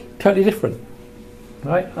 It's totally different.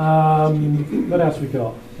 Right? What else we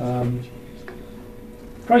got?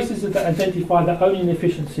 Processes that identify their own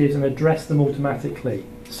inefficiencies and address them automatically.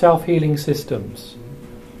 Self-healing systems.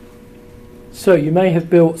 So you may have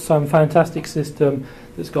built some fantastic system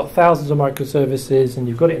that's got thousands of microservices, and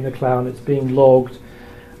you've got it in the cloud, it's being logged,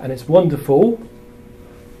 and it's wonderful.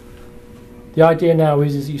 The idea now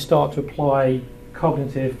is you start to apply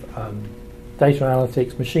cognitive data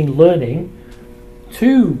analytics, machine learning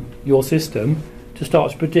to your system to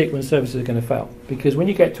start to predict when services are going to fail. Because when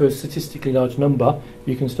you get to a statistically large number,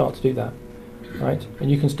 you can start to do that, right?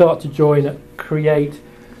 And you can start to create,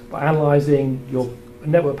 by analysing your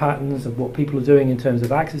network patterns of what people are doing in terms of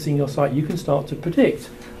accessing your site, you can start to predict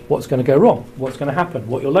what's going to go wrong, what's going to happen,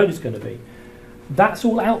 what your load is going to be. That's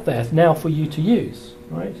all out there now for you to use,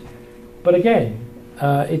 right? But again,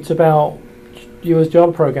 it's about you as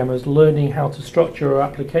Java programmers learning how to structure your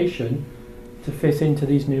application to fit into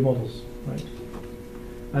these new models, right?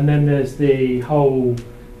 And then there's the whole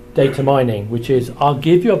data mining, which is I'll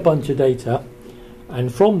give you a bunch of data,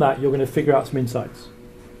 and from that you're going to figure out some insights,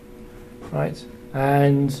 right?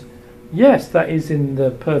 And yes, that is in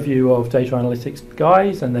the purview of data analytics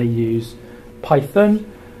guys, and they use Python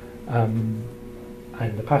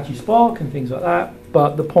and Apache Spark and things like that.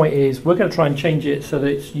 But the point is, we're going to try and change it so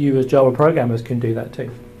that you as Java programmers can do that too,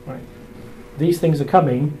 right? These things are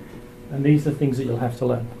coming, and these are things that you'll have to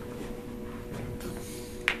learn.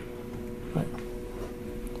 Right.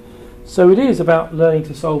 So it is about learning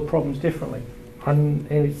to solve problems differently. And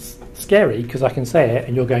it's scary because I can say it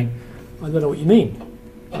and you're going, I don't know what you mean,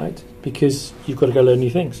 right? Because you've got to go learn new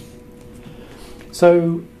things.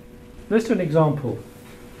 So let's do an example.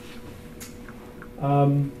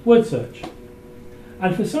 Word search.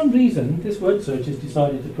 And for some reason, this word search has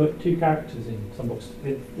decided to put 2 characters in some box.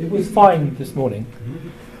 It was fine this morning,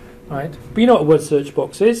 right? But you know what a word search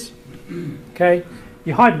box is, okay?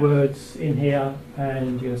 You hide words in here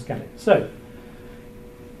and you're going to scan it. So,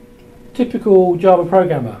 typical Java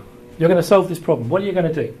programmer, you're going to solve this problem. What are you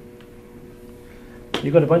going to do?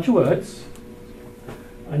 You've got a bunch of words,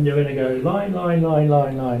 and you're going to go line, line, line,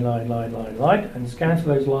 line, line, line, line, line, line, and scan to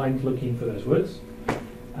those lines looking for those words.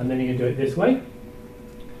 And then you're going to do it this way.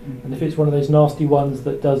 And if it's one of those nasty ones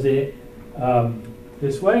that does it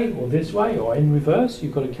this way, or in reverse,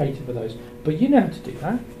 you've got to cater for those. But you know how to do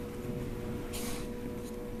that.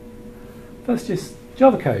 That's just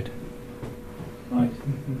Java code, right?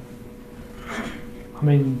 I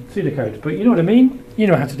mean, pseudocode, but you know what I mean? You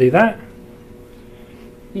know how to do that.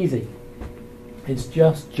 Easy. It's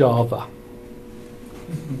just Java.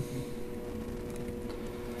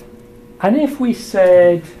 And if we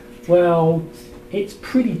said, well, it's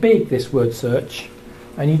pretty big, this word search,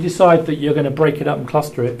 and you decide that you're going to break it up and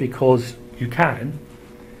cluster it because you can,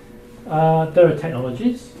 there are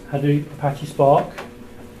technologies, Hadoop, Apache Spark,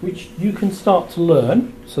 which you can start to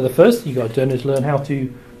learn. So the first thing you've got to do is learn how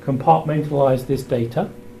to compartmentalize this data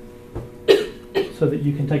so that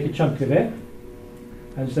you can take a chunk of it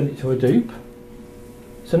and send it to Hadoop.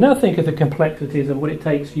 So now think of the complexities of what it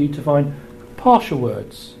takes for you to find partial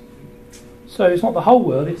words. So it's not the whole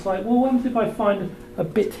word, it's like, well, what if I find a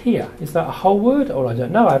bit here? Is that a whole word? Or I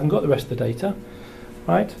don't know, I haven't got the rest of the data.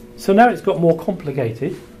 Right? So now it's got more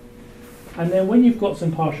complicated. And then when you've got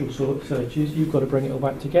some partial searches, you've got to bring it all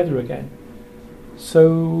back together again.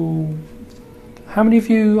 So how many of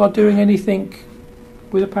you are doing anything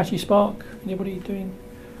with Apache Spark? Anybody doing?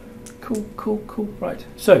 Cool, cool, cool. Right.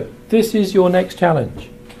 So this is your next challenge.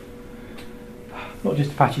 Not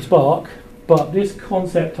just Apache Spark, but this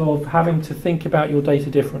concept of having to think about your data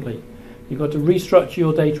differently. You've got to restructure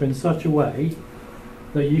your data in such a way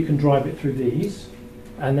that you can drive it through these,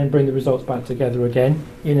 and then bring the results back together again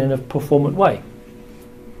in a performant way.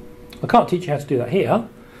 I can't teach you how to do that here.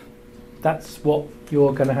 That's what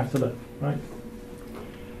you're going to have to learn, right?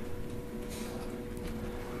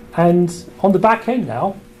 And on the back end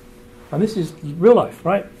now, and this is real life,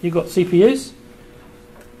 right? You've got CPUs,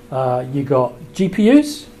 you've got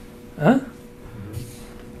GPUs,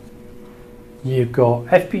 you've got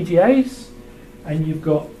FPGAs, and you've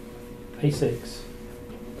got ASICs.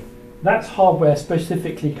 That's hardware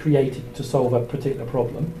specifically created to solve a particular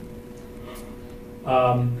problem.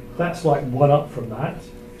 That's like one up from that.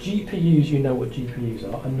 GPUs, you know what GPUs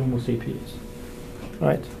are, and normal CPUs,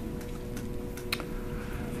 right?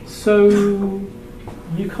 So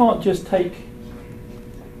you can't just take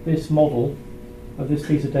this model of this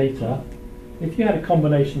piece of data. If you had a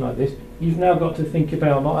combination like this, you've now got to think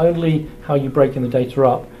about not only how you're breaking the data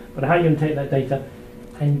up, but how you're going to take that data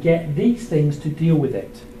and get these things to deal with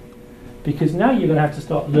it. Because now you're going to have to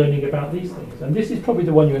start learning about these things. And this is probably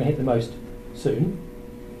the one you're going to hit the most soon,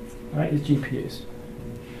 right, is GPUs.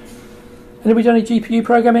 Anybody done any GPU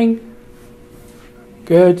programming?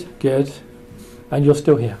 Good, good. And you're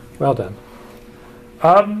still here. Well done.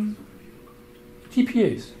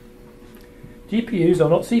 GPUs. GPUs are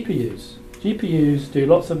not CPUs. GPUs do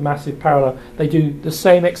lots of massive parallel. They do the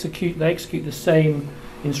same execute. They execute the same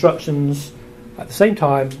instructions at the same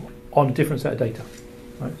time on a different set of data.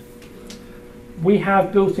 Right? We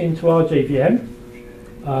have built into our JVM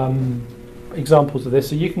examples of this,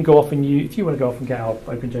 so you can go off and if you want to go off and get our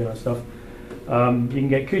OpenJML stuff, you can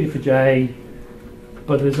get CUDA4J,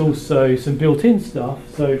 but there's also some built-in stuff.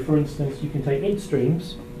 So, for instance, you can take int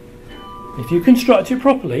streams. If you construct it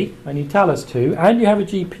properly, and you tell us to, and you have a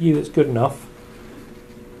GPU that's good enough,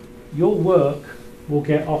 your work will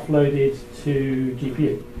get offloaded to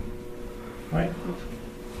GPU. Right?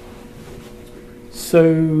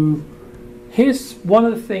 So here's one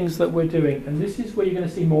of the things that we're doing, and this is where you're going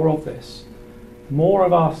to see more of this. More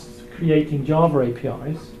of us creating Java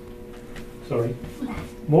APIs.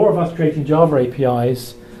 More of us creating Java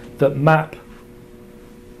APIs that map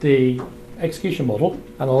the execution model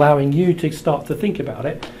and allowing you to start to think about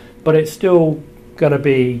it, but it's still going to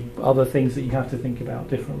be other things that you have to think about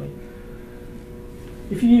differently.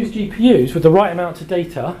 If you use GPUs with the right amount of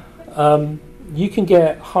data, you can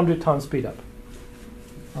get 100 times speed up.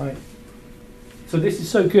 Right? So this is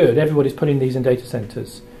so good, everybody's putting these in data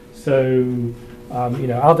centers. So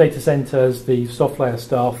our data centers, the soft layer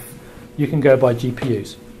stuff, you can go by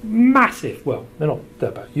GPUs. Massive, well, they're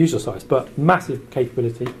about user size, but massive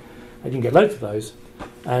capability. And you can get loads of those.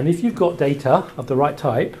 And if you've got data of the right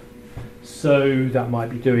type, so that might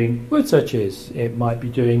be doing word searches, it might be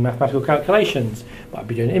doing mathematical calculations, it might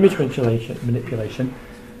be doing image manipulation,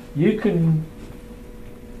 you can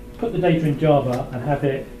put the data in Java and have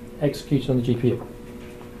it executed on the GPU.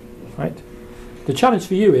 Right? The challenge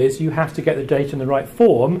for you is you have to get the data in the right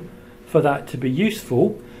form for that to be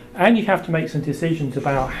useful, and you have to make some decisions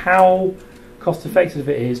about how cost effective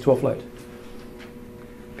it is to offload.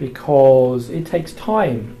 Because it takes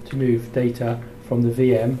time to move data from the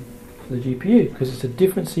VM to the GPU, because it's a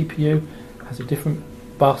different CPU, has a different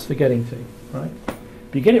bus for getting to. Right?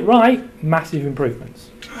 If you get it right, massive improvements.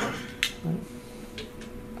 Right?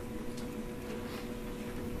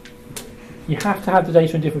 You have to have the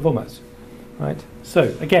data in different formats. Right?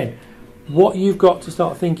 So again, what you've got to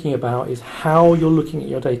start thinking about is how you're looking at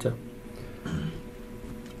your data.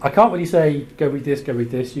 I can't really say go read this, go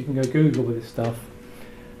read this. You can go Google with this stuff.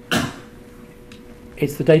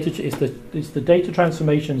 It's the data. It's the data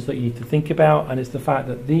transformations that you need to think about, and it's the fact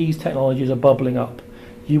that these technologies are bubbling up.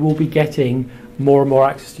 You will be getting more and more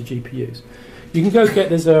access to GPUs. You can go get.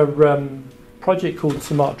 There's a project called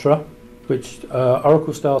Sumatra, which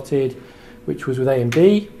Oracle started, which was with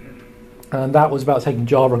AMD. And that was about taking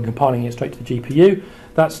Java and compiling it straight to the GPU.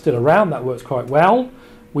 That's still around. That works quite well.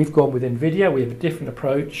 We've gone with NVIDIA. We have a different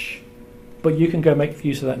approach. But you can go make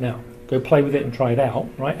use of that now. Go play with it and try it out,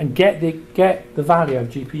 right? And get the value of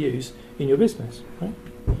GPUs in your business, right?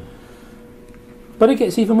 But it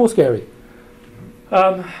gets even more scary.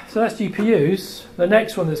 So that's GPUs. The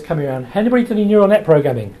next one that's coming around. Anybody done any neural net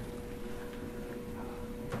programming?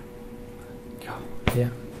 Yeah.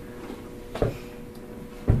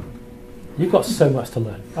 You've got so much to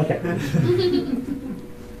learn. Okay.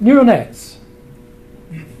 Neural nets.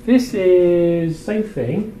 This is same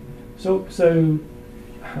thing. So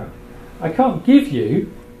I can't give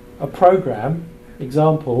you a program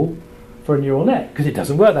example for a neural net because it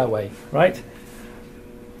doesn't work that way, right?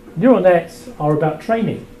 Neural nets are about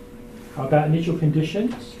training, are about initial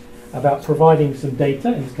conditions, about providing some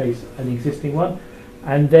data, in this case an existing one,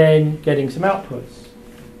 and then getting some outputs.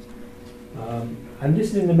 And this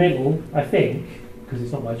is in the middle, I think, because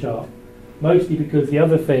it's not my chart, mostly because the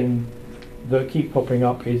other thing that keeps popping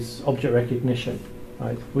up is object recognition,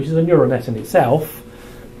 right? Which is a neural net in itself,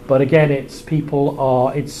 but again, it's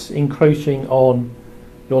encroaching on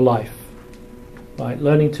your life, right?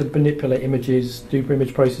 Learning to manipulate images, do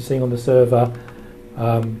image processing on the server.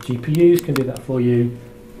 GPUs can do that for you.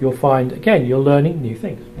 You'll find, again, you're learning new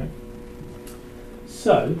things, right?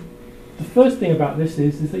 So, the first thing about this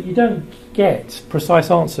is that you don't get precise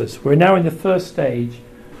answers. We're now in the first stage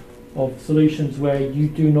of solutions where you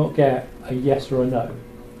do not get a yes or a no.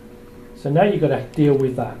 So now you've got to deal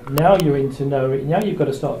with that. Now you're into knowing. Now you've got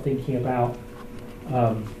to start thinking about,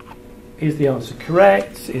 is the answer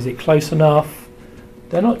correct? Is it close enough?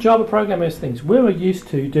 They're not Java programmers things. We're used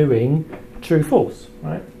to doing true false,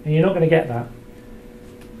 right? And you're not going to get that.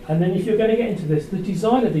 And then if you're going to get into this, the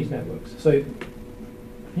design of these networks. So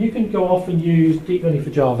you can go off and use deep learning for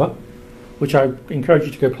Java, which I encourage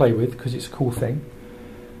you to go play with because it's a cool thing.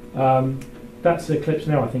 That's Eclipse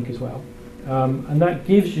now, I think, as well. And that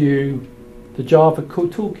gives you the Java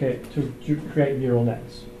toolkit to create neural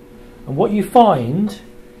nets. And what you find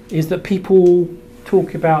is that people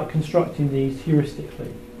talk about constructing these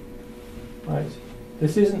heuristically. Right?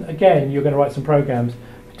 This isn't, again, you're going to write some programs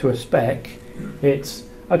to a spec. It's,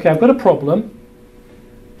 okay, I've got a problem.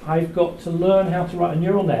 I've got to learn how to write a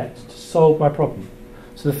neural net to solve my problem.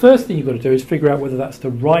 So the first thing you've got to do is figure out whether that's the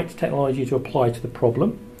right technology to apply to the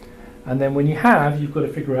problem. And then when you have, you've got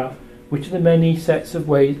to figure out which of the many sets of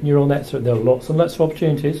ways neural nets are. There are lots and lots of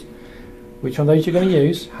opportunities. Which one of those you're going to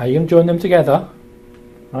use, how you're going to join them together,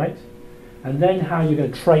 right? And then how you're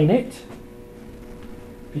going to train it,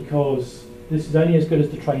 because this is only as good as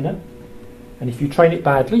the trainer. And if you train it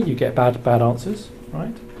badly, you get bad answers,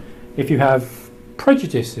 right? If you have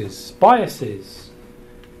prejudices, biases,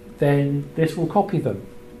 then this will copy them,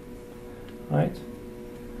 right?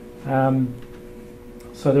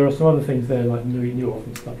 So there are some other things there like neural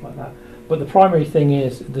and stuff like that. But the primary thing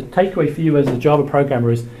is, the takeaway for you as a Java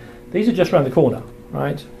programmer is, these are just around the corner,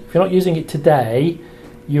 right? If you're not using it today,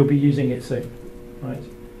 you'll be using it soon, right?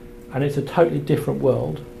 And it's a totally different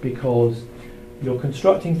world because you're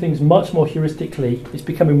constructing things much more heuristically. It's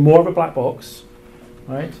becoming more of a black box,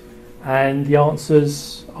 right? And the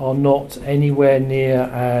answers are not anywhere near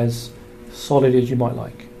as solid as you might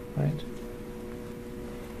like, right?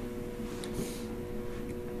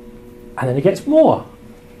 And then it gets more.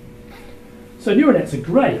 So neural nets are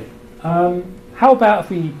great. How about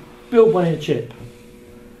if we build one in a chip?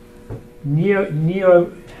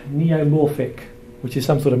 Neomorphic, which is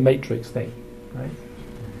some sort of matrix thing, right?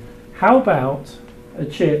 How about a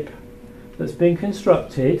chip that's been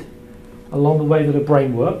constructed along the way that a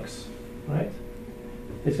brain works, right?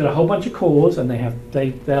 It's got a whole bunch of cores, and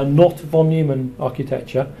they are not von Neumann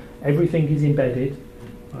architecture. Everything is embedded,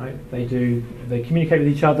 right? They communicate with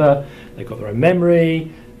each other. They've got their own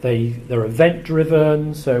memory. They're event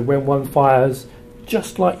driven. So when one fires,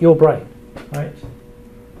 just like your brain, right?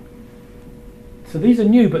 So these are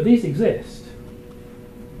new, but these exist,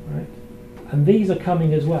 right? And these are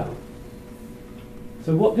coming as well.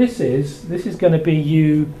 So what this is going to be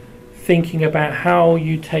you thinking about how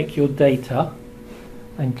you take your data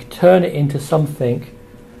and turn it into something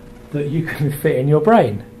that you can fit in your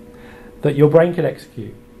brain, that your brain can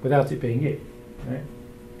execute without it being it, right?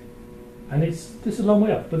 And this is a long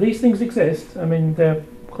way up. But these things exist. I mean, they're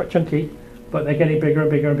quite chunky, but they're getting bigger and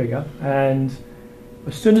bigger and bigger. And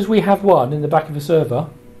as soon as we have one in the back of a server,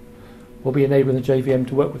 we'll be enabling the JVM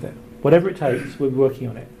to work with it. Whatever it takes, we'll be working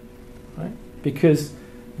on it, right? Because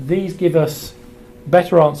these give us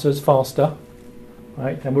better answers faster,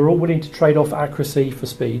 right? And we're all willing to trade off accuracy for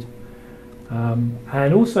speed.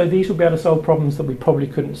 And also, these will be able to solve problems that we probably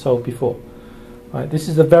couldn't solve before. Right? This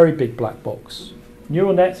is a very big black box.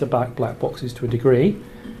 Neural nets are black boxes to a degree.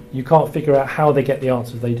 You can't figure out how they get the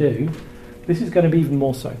answers they do. This is going to be even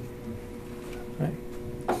more so. Right?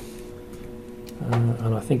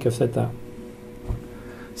 And I think I've said that.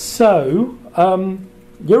 So,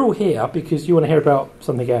 you're all here because you want to hear about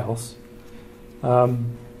something else. The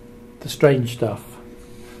strange stuff.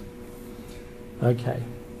 Okay.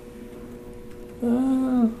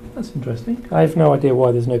 That's interesting. I have no idea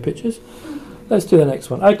why there's no pictures. Let's do the next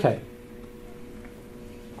one. Okay.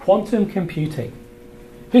 Quantum computing.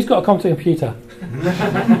 Who's got a quantum computer?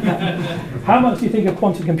 How much do you think a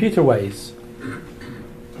quantum computer weighs?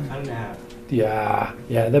 1.5. Yeah,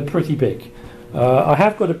 they're pretty big. I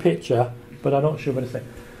have got a picture, but I'm not sure what to say.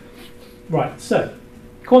 Right, so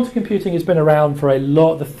quantum computing has been around for a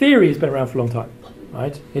lot. The theory has been around for a long time,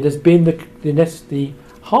 right? It has been the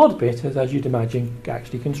hard bit, as you'd imagine,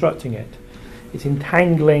 actually constructing it. It's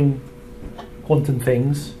entangling quantum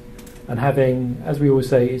things, and having, as we always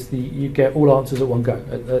say, is you get all answers at one go,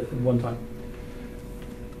 at one time.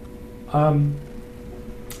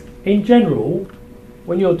 In general,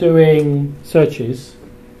 when you're doing searches,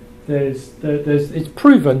 it's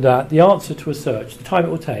proven that the answer to a search, the time it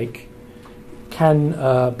will take,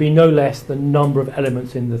 can be no less than the number of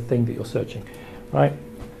elements in the thing that you're searching, right?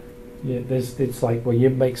 Yeah, it's like, well,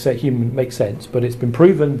 human makes sense, but it's been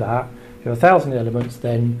proven that if you have 1,000 elements,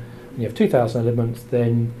 then when you have 2,000 elements,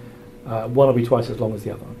 then one will be twice as long as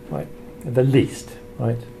the other, right? At the least,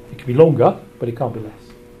 right? It can be longer, but it can't be less.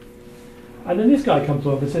 And then this guy comes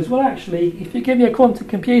along and says, well, actually, if you give me a quantum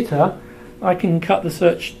computer, I can cut the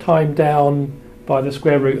search time down by the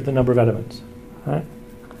square root of the number of elements, right?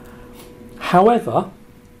 However,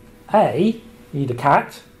 you need a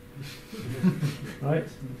cat, right?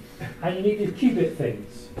 And you need these qubit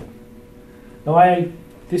things. Now,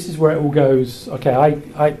 this is where it all goes. Okay,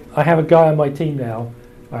 I have a guy on my team now.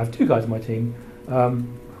 I have two guys on my team.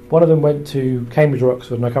 One of them went to Cambridge or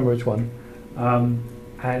Oxford, and I can't remember which one.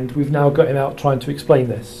 And we've now got him out trying to explain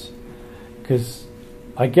this. Because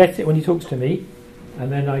I get it when he talks to me,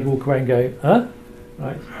 and then I walk away and go, huh?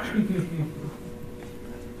 Right?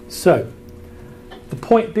 So, the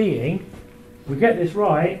point being, we get this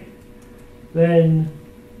right, then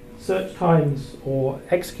search times or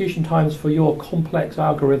execution times for your complex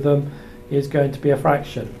algorithm is going to be a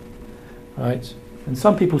fraction, right? And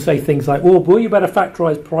some people say things like, well, you better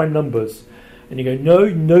factorize prime numbers. And you go, no,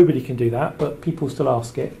 nobody can do that, but people still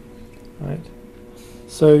ask it, right?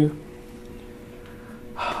 So,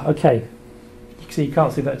 okay, you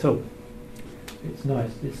can't see that at all. It's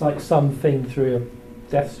nice. It's like something through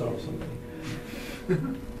a Death Star or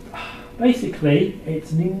something. Basically,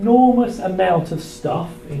 it's an enormous amount of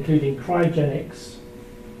stuff, including cryogenics,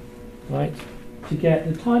 right, to get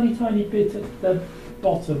the tiny, tiny bit at the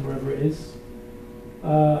bottom, wherever it is,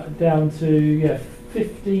 down to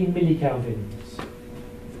 15 millikelvins.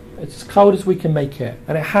 It's as cold as we can make it,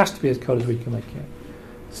 and it has to be as cold as we can make it.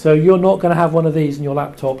 So you're not going to have one of these in your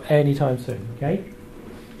laptop anytime soon, okay?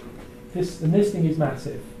 This thing is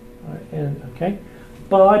massive, right? And, okay,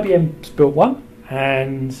 but IBM's built one,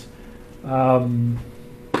 and I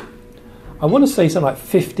want to say something like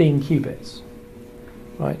 15 qubits,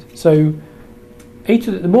 right? So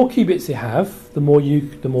the more qubits you have, the more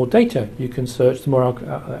data you can search, the more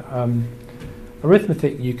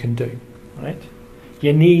arithmetic you can do, right?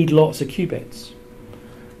 You need lots of qubits,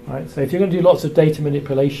 right? So if you're going to do lots of data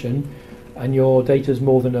manipulation and your data is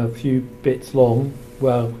more than a few bits long,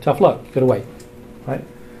 well, tough luck, you've got to wait, right?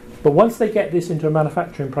 But once they get this into a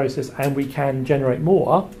manufacturing process and we can generate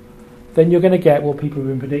more, then you're going to get what people have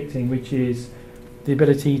been predicting, which is the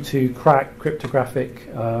ability to crack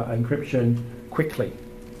cryptographic encryption quickly.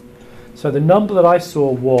 So the number that I saw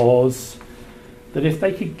was that if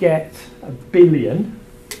they could get 1 billion,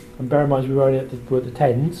 and bear in mind we were only at the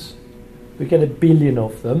tens, we get 1 billion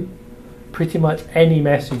of them, pretty much any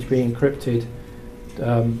message being encrypted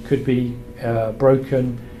could be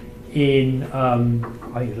broken in, I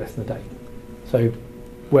think it's less than a day. So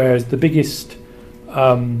whereas the biggest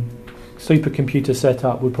supercomputer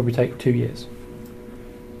setup would probably take 2 years.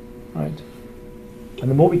 Right? And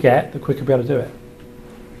the more we get, the quicker we'll be able to do it.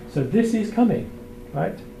 So this is coming,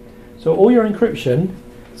 right? So all your encryption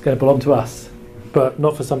is going to belong to us, but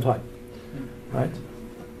not for some time, right?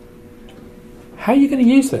 How are you going to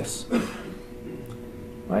use this,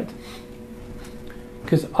 right?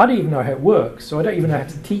 Because I don't even know how it works, so I don't even know how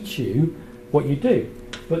to teach you what you do.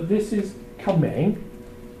 But this is coming,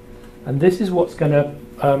 and this is what's going to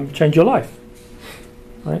change your life,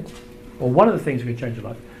 right? Or one of the things that can change your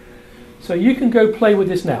life. So you can go play with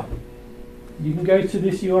this now. You can go to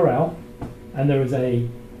this URL, and there is a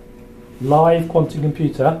live quantum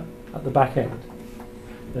computer at the back end.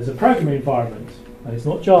 There's a programming environment, and it's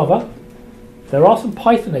not Java. There are some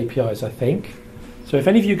Python APIs, I think. So if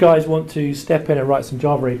any of you guys want to step in and write some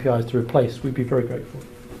Java APIs to replace, we'd be very grateful.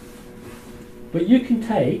 But you can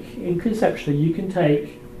conceptually, you can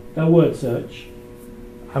take a word search,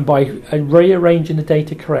 and by rearranging the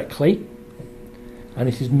data correctly, and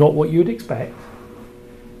this is not what you would expect,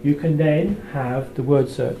 you can then have the word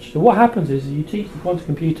search. So what happens is you teach the quantum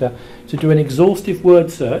computer to do an exhaustive word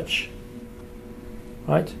search,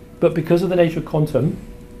 right? But because of the nature of quantum,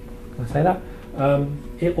 can I say that?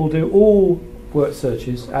 It will do all word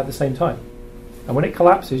searches at the same time. And when it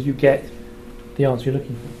collapses, you get the answer you're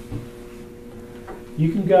looking for.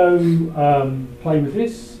 You can go play with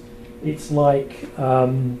this. It's like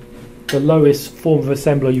the lowest form of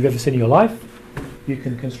assembler you've ever seen in your life. You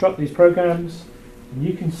can construct these programs, and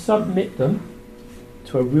you can submit them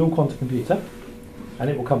to a real quantum computer, and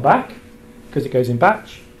it will come back, because it goes in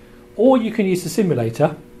batch, or you can use the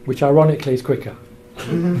simulator, which ironically is quicker.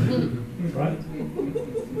 Right?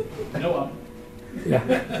 No.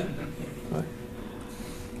 Yeah. Right.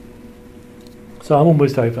 So I'm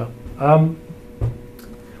almost over.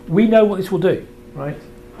 We know what this will do, right?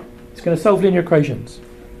 It's going to solve linear equations.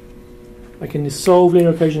 I can solve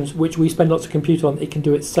linear equations, which we spend lots of compute on. It can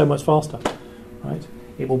do it so much faster, right?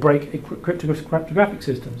 It will break cryptographic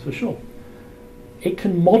systems for sure. It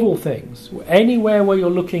can model things anywhere where you're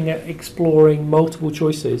looking at exploring multiple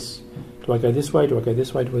choices. Do I go this way? Do I go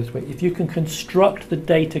this way? Do I go this way? If you can construct the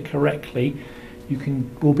data correctly,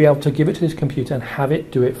 we'll be able to give it to this computer and have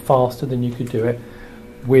it do it faster than you could do it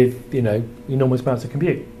with, enormous amounts of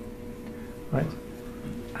compute, right?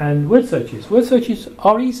 And word searches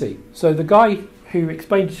are easy. So the guy who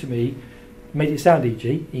explained it to me made it sound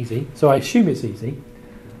easy. So I assume it's easy.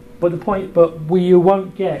 But you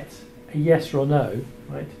won't get a yes or no,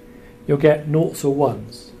 right? You'll get noughts or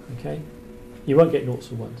ones, okay? You won't get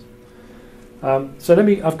noughts or ones.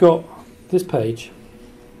 I've got this page.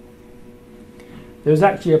 There's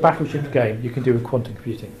actually a battleship game you can do with quantum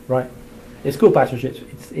computing, right? It's called Battleships.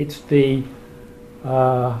 It's either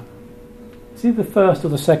the first or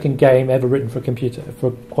the second game ever written for a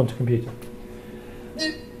quantum computer.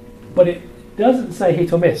 But it doesn't say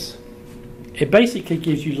hit or miss. It basically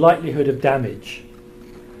gives you likelihood of damage,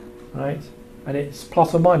 right? And it's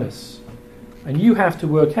plus or minus. And you have to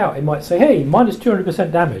work out. It might say, hey, minus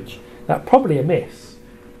 200% damage. That's probably a miss.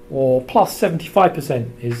 Or plus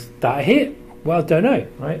 75%. Is that a hit? Well, I don't know,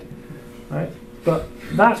 right? But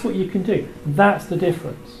that's what you can do. That's the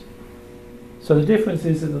difference. So the difference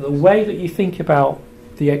is that the way that you think about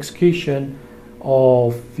the execution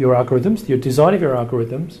of your algorithms, your design of your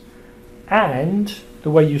algorithms, and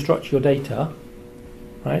the way you structure your data,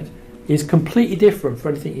 right, is completely different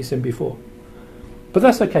from anything you've seen before. But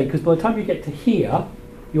that's okay, because by the time you get to here,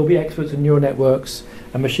 you'll be experts in neural networks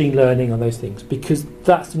and machine learning and those things, because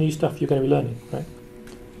that's the new stuff you're going to be learning, right?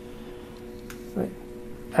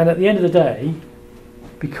 And at the end of the day,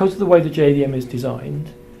 because of the way the JVM is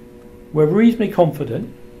designed, we're reasonably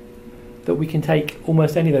confident that we can take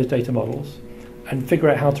almost any of those data models and figure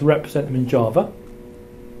out how to represent them in Java.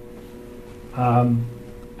 And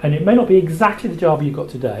it may not be exactly the Java you've got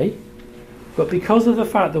today, but because of the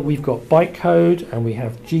fact that we've got bytecode and we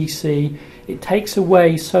have GC, it takes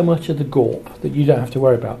away so much of the gorp that you don't have to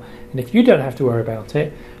worry about. And if you don't have to worry about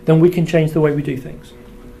it, then we can change the way we do things,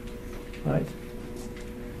 right?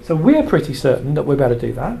 So we're pretty certain that we're able to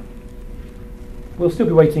do that. We'll still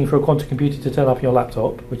be waiting for a quantum computer to turn up on your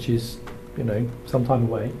laptop, which is, some time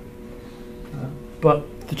away.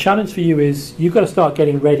 But the challenge for you is you've got to start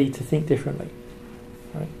getting ready to think differently.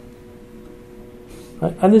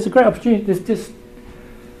 Right? And there's a great opportunity. There's just,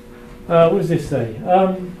 what does this say?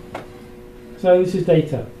 So this is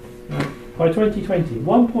data. Right? By 2020,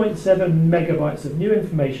 1.7 megabytes of new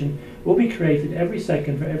information will be created every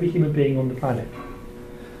second for every human being on the planet.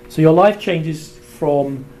 So your life changes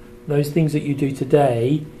from those things that you do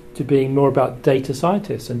today to being more about data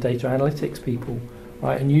scientists and data analytics people,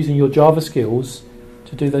 right? And using your Java skills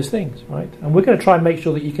to do those things, right? And we're going to try and make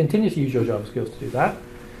sure that you continue to use your Java skills to do that,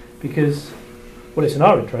 because, well, it's in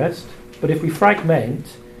our interest. But if we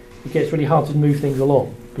fragment, it gets really hard to move things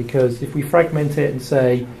along, because if we fragment it and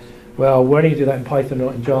say, well, we're only going to do that in Python,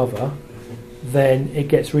 not in Java, then it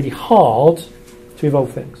gets really hard to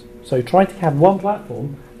evolve things. So trying to have one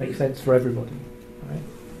platform makes sense for everybody, right?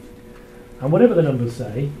 And whatever the numbers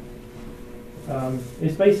say,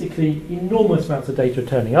 it's basically enormous amounts of data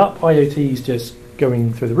turning up. IoT is just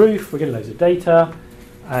going through the roof. We're getting loads of data,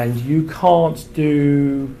 and you can't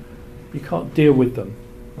deal with them,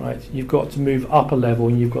 right? You've got to move up a level,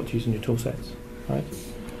 and you've got to use new tool sets, right?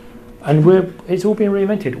 And it's all being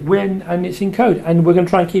reinvented. And it's in code, and we're going to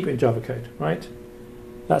try and keep it in Java code, right?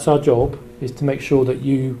 That's our job, is to make sure that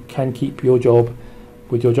you can keep your job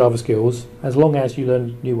with your Java skills as long as you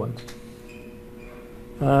learn new ones.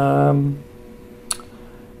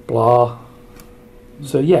 Blah.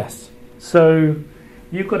 So yes. So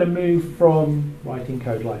you've got to move from writing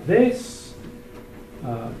code like this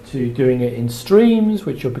to doing it in streams,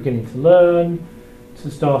 which you're beginning to learn,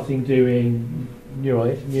 to starting doing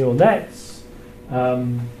neural nets.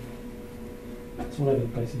 It's all over the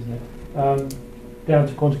place, isn't it? Down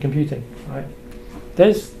to quantum computing, right?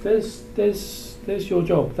 There's your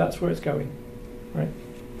job. That's where it's going, right?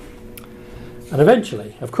 And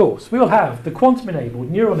eventually, of course, we will have the quantum-enabled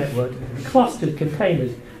neural network, clustered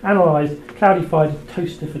containers, analysed, cloudified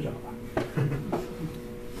toaster for Java.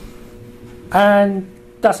 And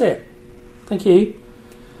that's it. Thank you.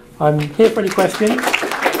 I'm here for any questions.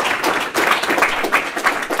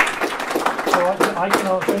 I can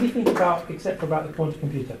answer anything except for about the quantum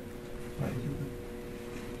computer. Right.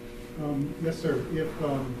 Yes, sir. If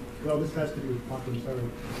well, this has to do with quantum. Sorry.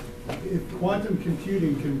 If quantum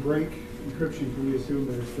computing can break encryption, can we assume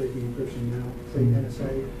that it's breaking encryption now? Say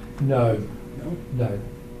NSA. No, No. no,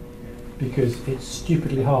 because it's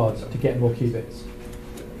stupidly hard to get more qubits.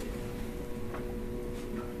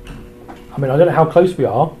 I mean, I don't know how close we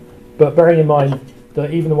are, but bearing in mind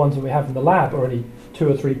that even the ones that we have in the lab are only 2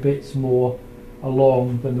 or 3 bits more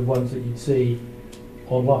along than the ones that you'd see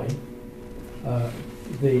online.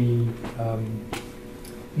 You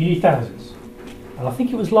need thousands. And I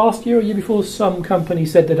think it was last year or year before some company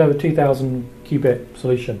said they'd have a 2,000 qubit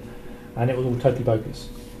solution, and it was all totally bogus.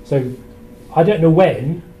 So I don't know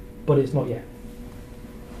when, but it's not yet.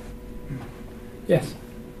 Yes?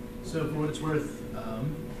 So for what it's worth,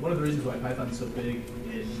 one of the reasons why Python is so big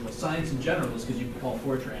in science in general is because you can call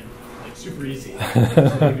Fortran like super easy.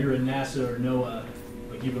 So if you're in NASA or NOAA,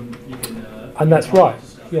 like you can and that's right.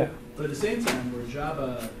 Yeah. But at the same time, where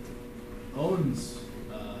Java owns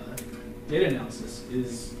data analysis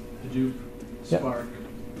is Hadoop, Spark,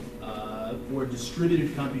 for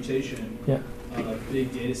distributed computation of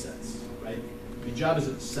big data sets, right? I mean, Java's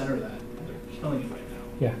at the center of that, and they're killing it right now.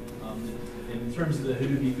 Yeah. In terms of the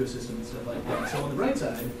Hadoop ecosystem and stuff like that. So on the bright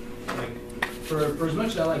side, like for as much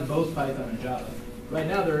as I like both Python and Java, right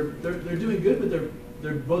now they're doing good, but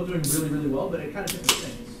they're both doing really, really well, but at kind of different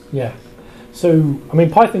things. Yeah. So I mean,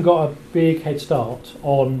 Python got a big head start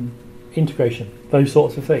on integration, those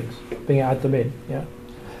sorts of things, being able to add them in. Yeah.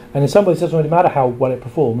 And in some ways, it doesn't really matter how well it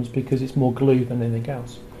performs because it's more glue than anything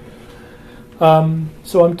else.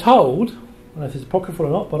 So I'm told, I don't know if it's apocryphal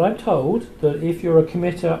or not, but I'm told that if you're a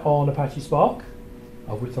committer on Apache Spark,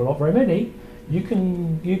 of which there are not very many, you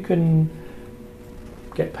can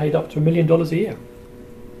get paid up to $1 million a year.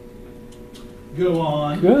 Go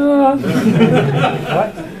on.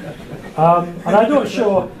 Right? And I'm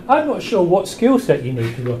not sure what skill set you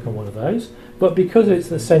need to work on one of those, but because it's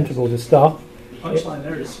the centre of all this stuff. Punchline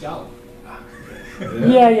there is Scala.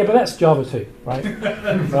 Yeah, but that's Java too, right?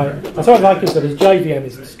 Right. As far as I consider, JVM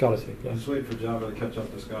is Scala too. Yeah. Just wait for Java to catch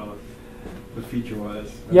up to Scala, but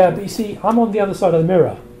feature-wise. Yeah, but you see, I'm on the other side of the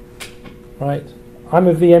mirror, right? I'm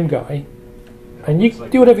a VM guy, and you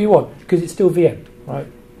do whatever you want because it's still VM, right?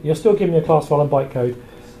 You're still giving me a class file and bytecode.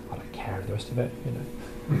 I don't care the rest of it, you know.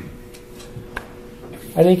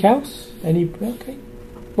 Anything else? Okay.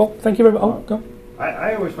 Well, thank you very much. Oh, go.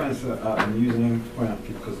 I always find this amusing to point out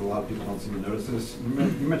because a lot of people don't seem to notice this.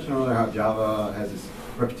 You mentioned earlier how Java has this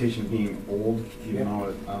reputation of being old, even though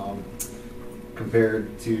it,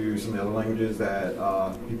 compared to some of the other languages that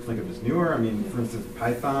people think of as newer. I mean, for instance,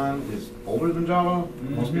 Python is older than Java.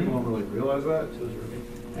 Most people don't really realize that. So is Ruby.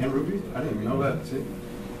 And Ruby? I didn't even know that. See?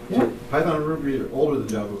 Yeah. So Python and Ruby are older than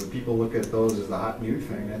Java, but people look at those as the hot new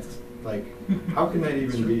thing. That's like, how can that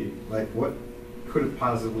even be? Like, what could have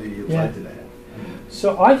possibly led to that?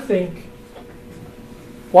 So I think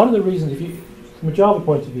one of the reasons, from a Java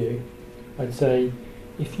point of view, I'd say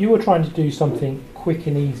if you were trying to do something quick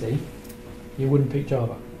and easy, you wouldn't pick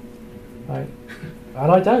Java, right?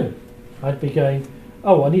 And I don't. I'd be going,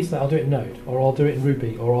 oh, I need that. I'll do it in Node, or I'll do it in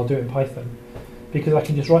Ruby, or I'll do it in Python, because I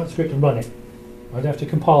can just write the script and run it. I don't have to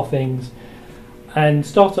compile things, and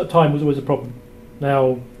startup time was always a problem.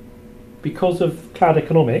 Now, because of cloud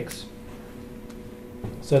economics.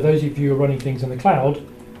 So those of you who are running things in the cloud,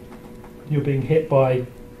 you're being hit by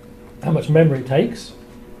how much memory it takes,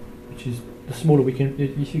 which is the smaller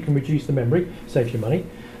if you can reduce the memory, saves you money.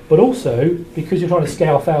 But also, because you're trying to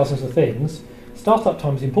scale thousands of things, startup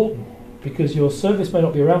time is important because your service may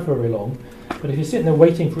not be around for very long, but if you're sitting there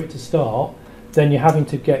waiting for it to start, then you're having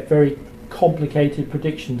to get very complicated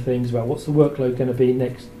prediction things about what's the workload going to be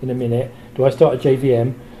next in a minute. Do I start a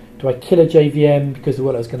JVM? Do I kill a JVM because the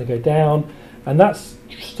workload's going to go down? And that's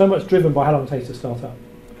so much driven by how long it takes to start up.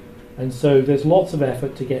 And so there's lots of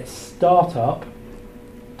effort to get startup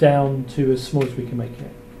down to as small as we can make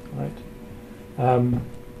it, right?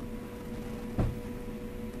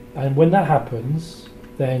 And when that happens,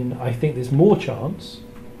 then I think there's more chance.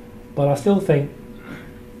 But I still think,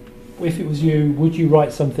 if it was you, would you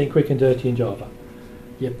write something quick and dirty in Java?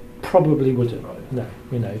 You probably wouldn't. No,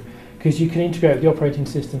 because you can integrate with the operating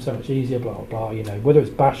system so much easier, blah, blah, blah, whether it's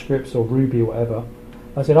bash scripts or Ruby or whatever.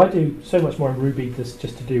 I said I do so much more in Ruby just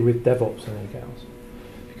to do with DevOps and anything else,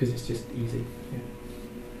 because it's just easy. Yeah.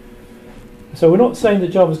 So we're not saying that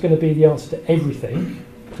Java's going to be the answer to everything,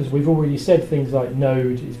 because we've already said things like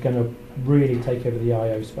Node is going to really take over the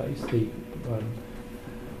I/O space, the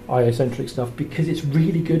I/O-centric stuff, because it's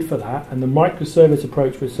really good for that. And the microservice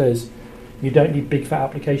approach, which says you don't need big fat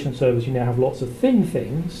application servers, you now have lots of thin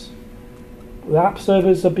things, the app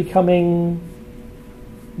servers are becoming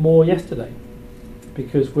more yesterday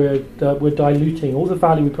because we're diluting all the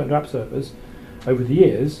value we put into app servers over the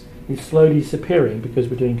years is slowly disappearing because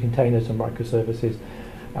we're doing containers and microservices,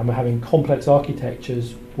 and we're having complex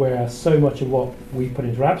architectures where so much of what we put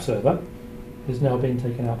into our app server is now being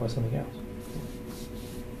taken out by something else.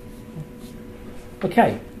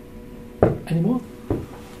 Okay. Any more?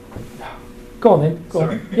 Go on then. Go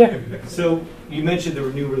on. Yeah. So you mentioned the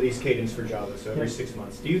new release cadence for Java, so every Yeah. 6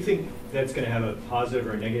 months. Do you think that's going to have a positive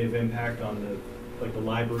or a negative impact on the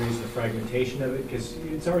libraries and the fragmentation of it? Because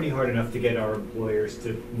it's already hard enough to get our lawyers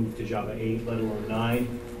to move to Java 8, let alone 9.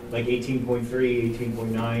 Like 18.3,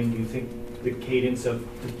 18.9, do you think the cadence of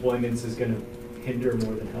deployments is going to hinder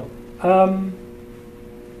more than help?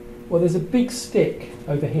 Well, there's a big stick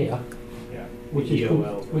over here, Yeah. which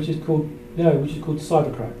EOL. is called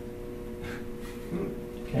cybercrime.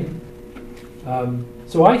 Okay.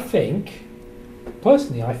 So I think,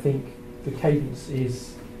 personally, the cadence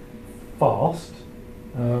is fast.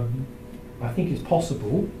 I think it's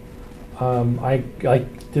possible.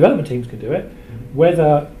 Development teams can do it.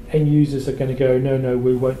 Whether end users are going to go, no,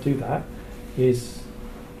 we won't do that, is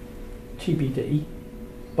TBD.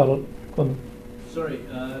 But Sorry,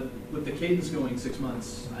 with the cadence going 6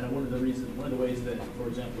 months, I know one of the ways that, for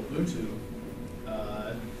example, Ubuntu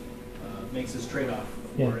makes this trade-off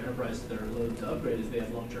for enterprises that are loath to upgrade is they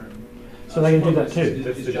have long-term. So they can do that too.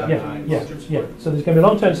 Is Java Yeah. long-term So support? there's going to be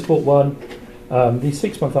long-term support one, these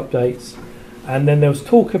 6-month updates, and then there was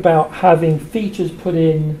talk about having features put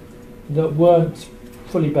in that weren't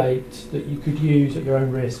fully baked that you could use at your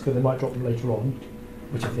own risk, or they might drop them later on,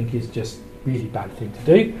 which I think is just really bad thing to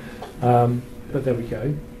do. But there we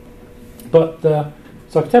go. But so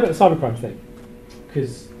I can tell you about the cybercrime thing,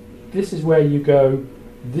 because this is where you go.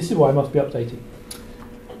 This is why I must be updating.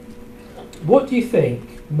 What do you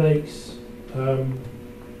think makes the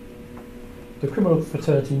criminal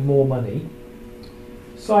fraternity more money?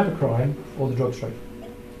 Cybercrime or the drugs trade?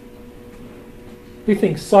 Do you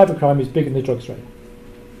think cybercrime is bigger than the drugs trade?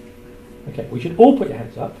 Okay, we should all put your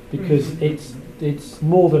hands up because it's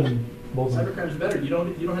more than. Cybercrime is better. You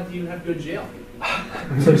don't have to even have to go to jail.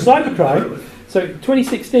 So cybercrime. So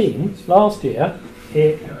 2016, last year,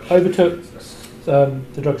 it overtook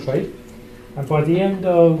the drugs trade, and by the end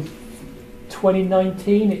of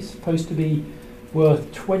 2019, it's supposed to be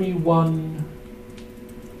worth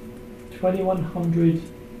 $2,100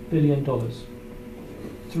 billion,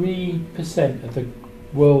 3% of the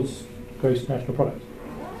world's gross national product,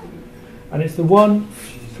 and it's the one,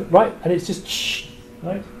 right? And it's just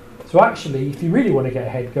right. So actually, if you really want to get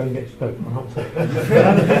ahead, go and get no, I'm not saying.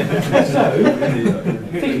 So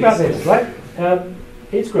think about this, right?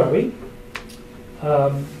 It's growing.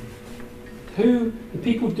 The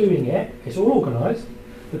people doing it, it's all organised.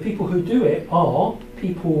 The people who do it are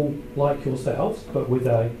people like yourselves, but with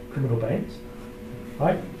a criminal bent,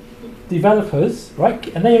 right? Developers, right?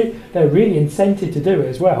 And they're really incented to do it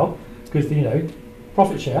as well, because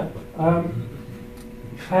profit share,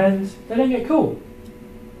 and they don't get caught.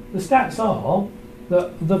 The stats are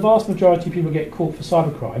that the vast majority of people who get caught for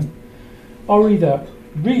cybercrime are either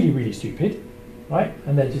really, really stupid, right,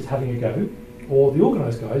 and they're just having a go, or the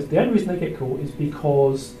organised guys, the only reason they get caught is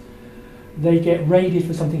because they get raided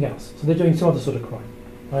for something else. So they're doing some other sort of crime,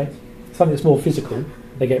 right? Something that's more physical.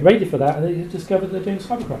 They get raided for that and they discover they're doing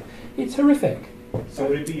cybercrime. It's horrific. So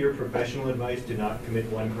would it be your professional advice to not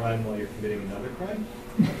commit one crime while you're committing another crime?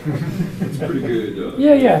 It's pretty good.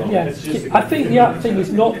 Yeah. I think the other thing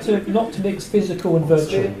is not to mix physical and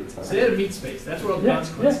virtual. Stay out of meat space. That's where all the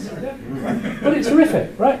consequences are. But it's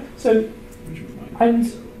horrific, right? So, and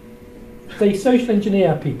they social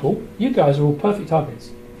engineer people. You guys are all perfect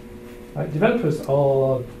targets. Right? Developers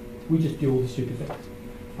we just do all the stupid things.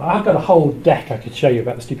 I've got a whole deck I could show you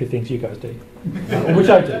about the stupid things you guys do, which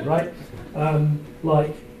I do, right?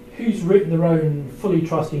 Like, who's written their own fully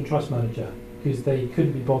trusting trust manager because they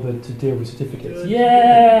couldn't be bothered to deal with certificates?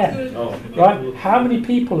 Yeah! Oh. Right? How many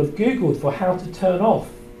people have Googled for how to turn off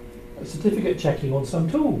certificate checking on some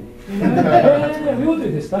tool? Yeah, we all do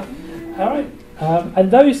this stuff. All right? And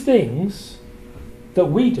those things that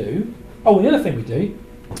we do, the other thing we do,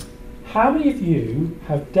 how many of you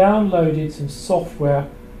have downloaded some software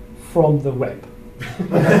from the web?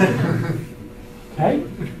 Okay?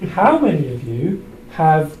 How many of you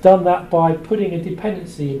have done that by putting a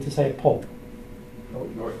dependency into, say, a POM?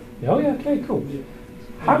 Oh, yeah, okay, cool.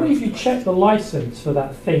 How many of you checked the license for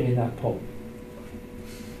that thing in that POM?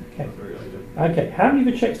 Okay, how many of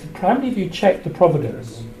you checked the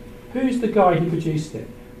provenance? Who's the guy who produced it?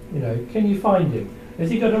 Can you find him? Has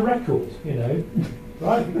he got a record?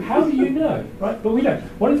 right? How do you know, right? But we don't.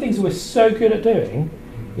 One of the things we're so good at doing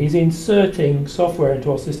is inserting software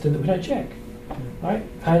into our system that we don't check, right?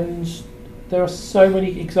 And there are so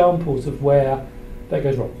many examples of where that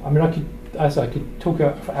goes wrong. I mean, I could talk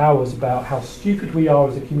for hours about how stupid we are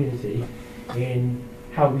as a community in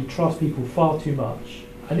how we trust people far too much.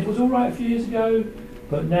 And it was all right a few years ago,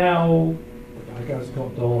 but now the bad guys have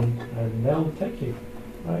got on and they'll take you,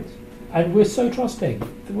 right? And we're so trusting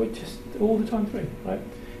that we're just all the time through, right?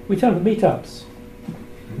 We tell them meetups.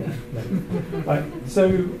 Yeah, no. Right, so...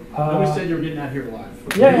 Nobody said you were getting out here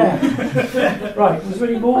live. Yeah. Right, was there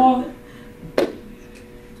any more?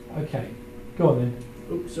 Okay, go on then.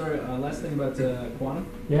 Oops, sorry, last thing about Quantum.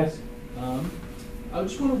 Yes? I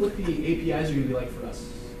just wonder what the APIs are going to be like for us.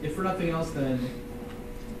 If for nothing else, then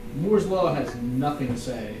Moore's Law has nothing to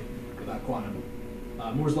say about quantum.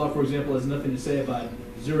 Moore's Law, for example, has nothing to say about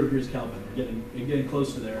 0 degrees Kelvin. We're getting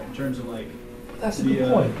close to there in terms of like that's a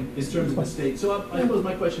good point. In terms of the state. So I suppose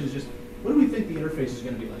my question is just, what do we think the interface is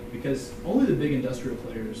going to be like? Because only the big industrial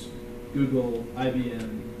players, Google,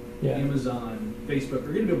 IBM, Amazon, Facebook,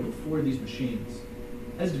 are going to be able to afford these machines.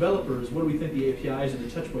 As developers, what do we think the APIs and the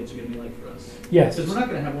touch points are going to be like for us? Yes. Because we're not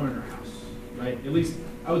going to have one in our house, right? At least,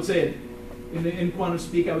 I would say, in quantum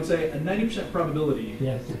speak, I would say a 90% probability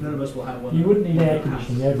none of us will have one. You wouldn't need air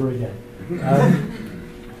conditioning ever again.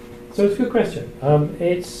 So it's a good question.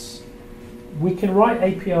 We can write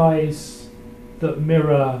APIs that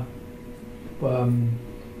mirror,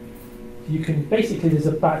 you can, basically there's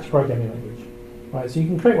a batch programming language, right? So you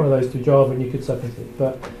can create one of those through Java and you could submit it,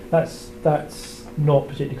 but that's not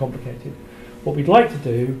particularly complicated. What we'd like to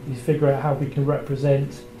do is figure out how we can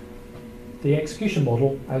represent the execution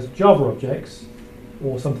model as Java objects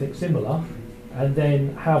or something similar, and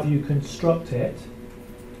then have you construct it.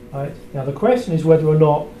 Right? Now the question is whether or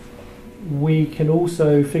not we can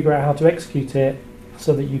also figure out how to execute it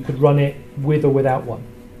so that you could run it with or without one.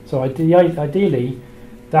 So ideally,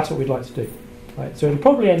 that's what we'd like to do. Right? So it'll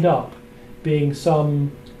probably end up being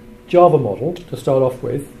some Java model to start off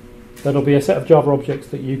with. That'll be a set of Java objects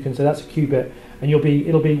that you can say that's a qubit, and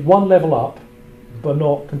it'll be one level up, but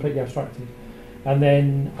not completely abstracted. And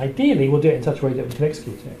then ideally, we'll do it in such a way that we can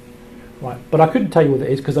execute it. Right? But I couldn't tell you what it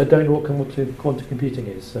is because I don't know what quantum computing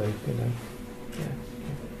is. So yeah.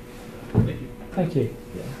 Thank you.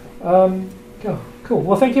 Yeah. Cool.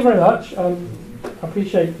 Well, thank you very much. I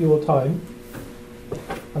appreciate your time.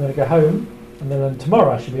 I'm going to go home, and then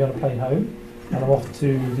tomorrow I should be on a plane home, and I'm off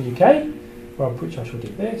to the UK, which I shall do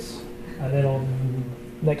this, and then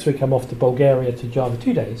next week I'm off to Bulgaria to Java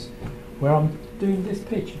 2 days, where I'm doing this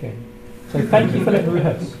pitch again. So thank you for letting me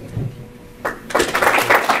rehearse.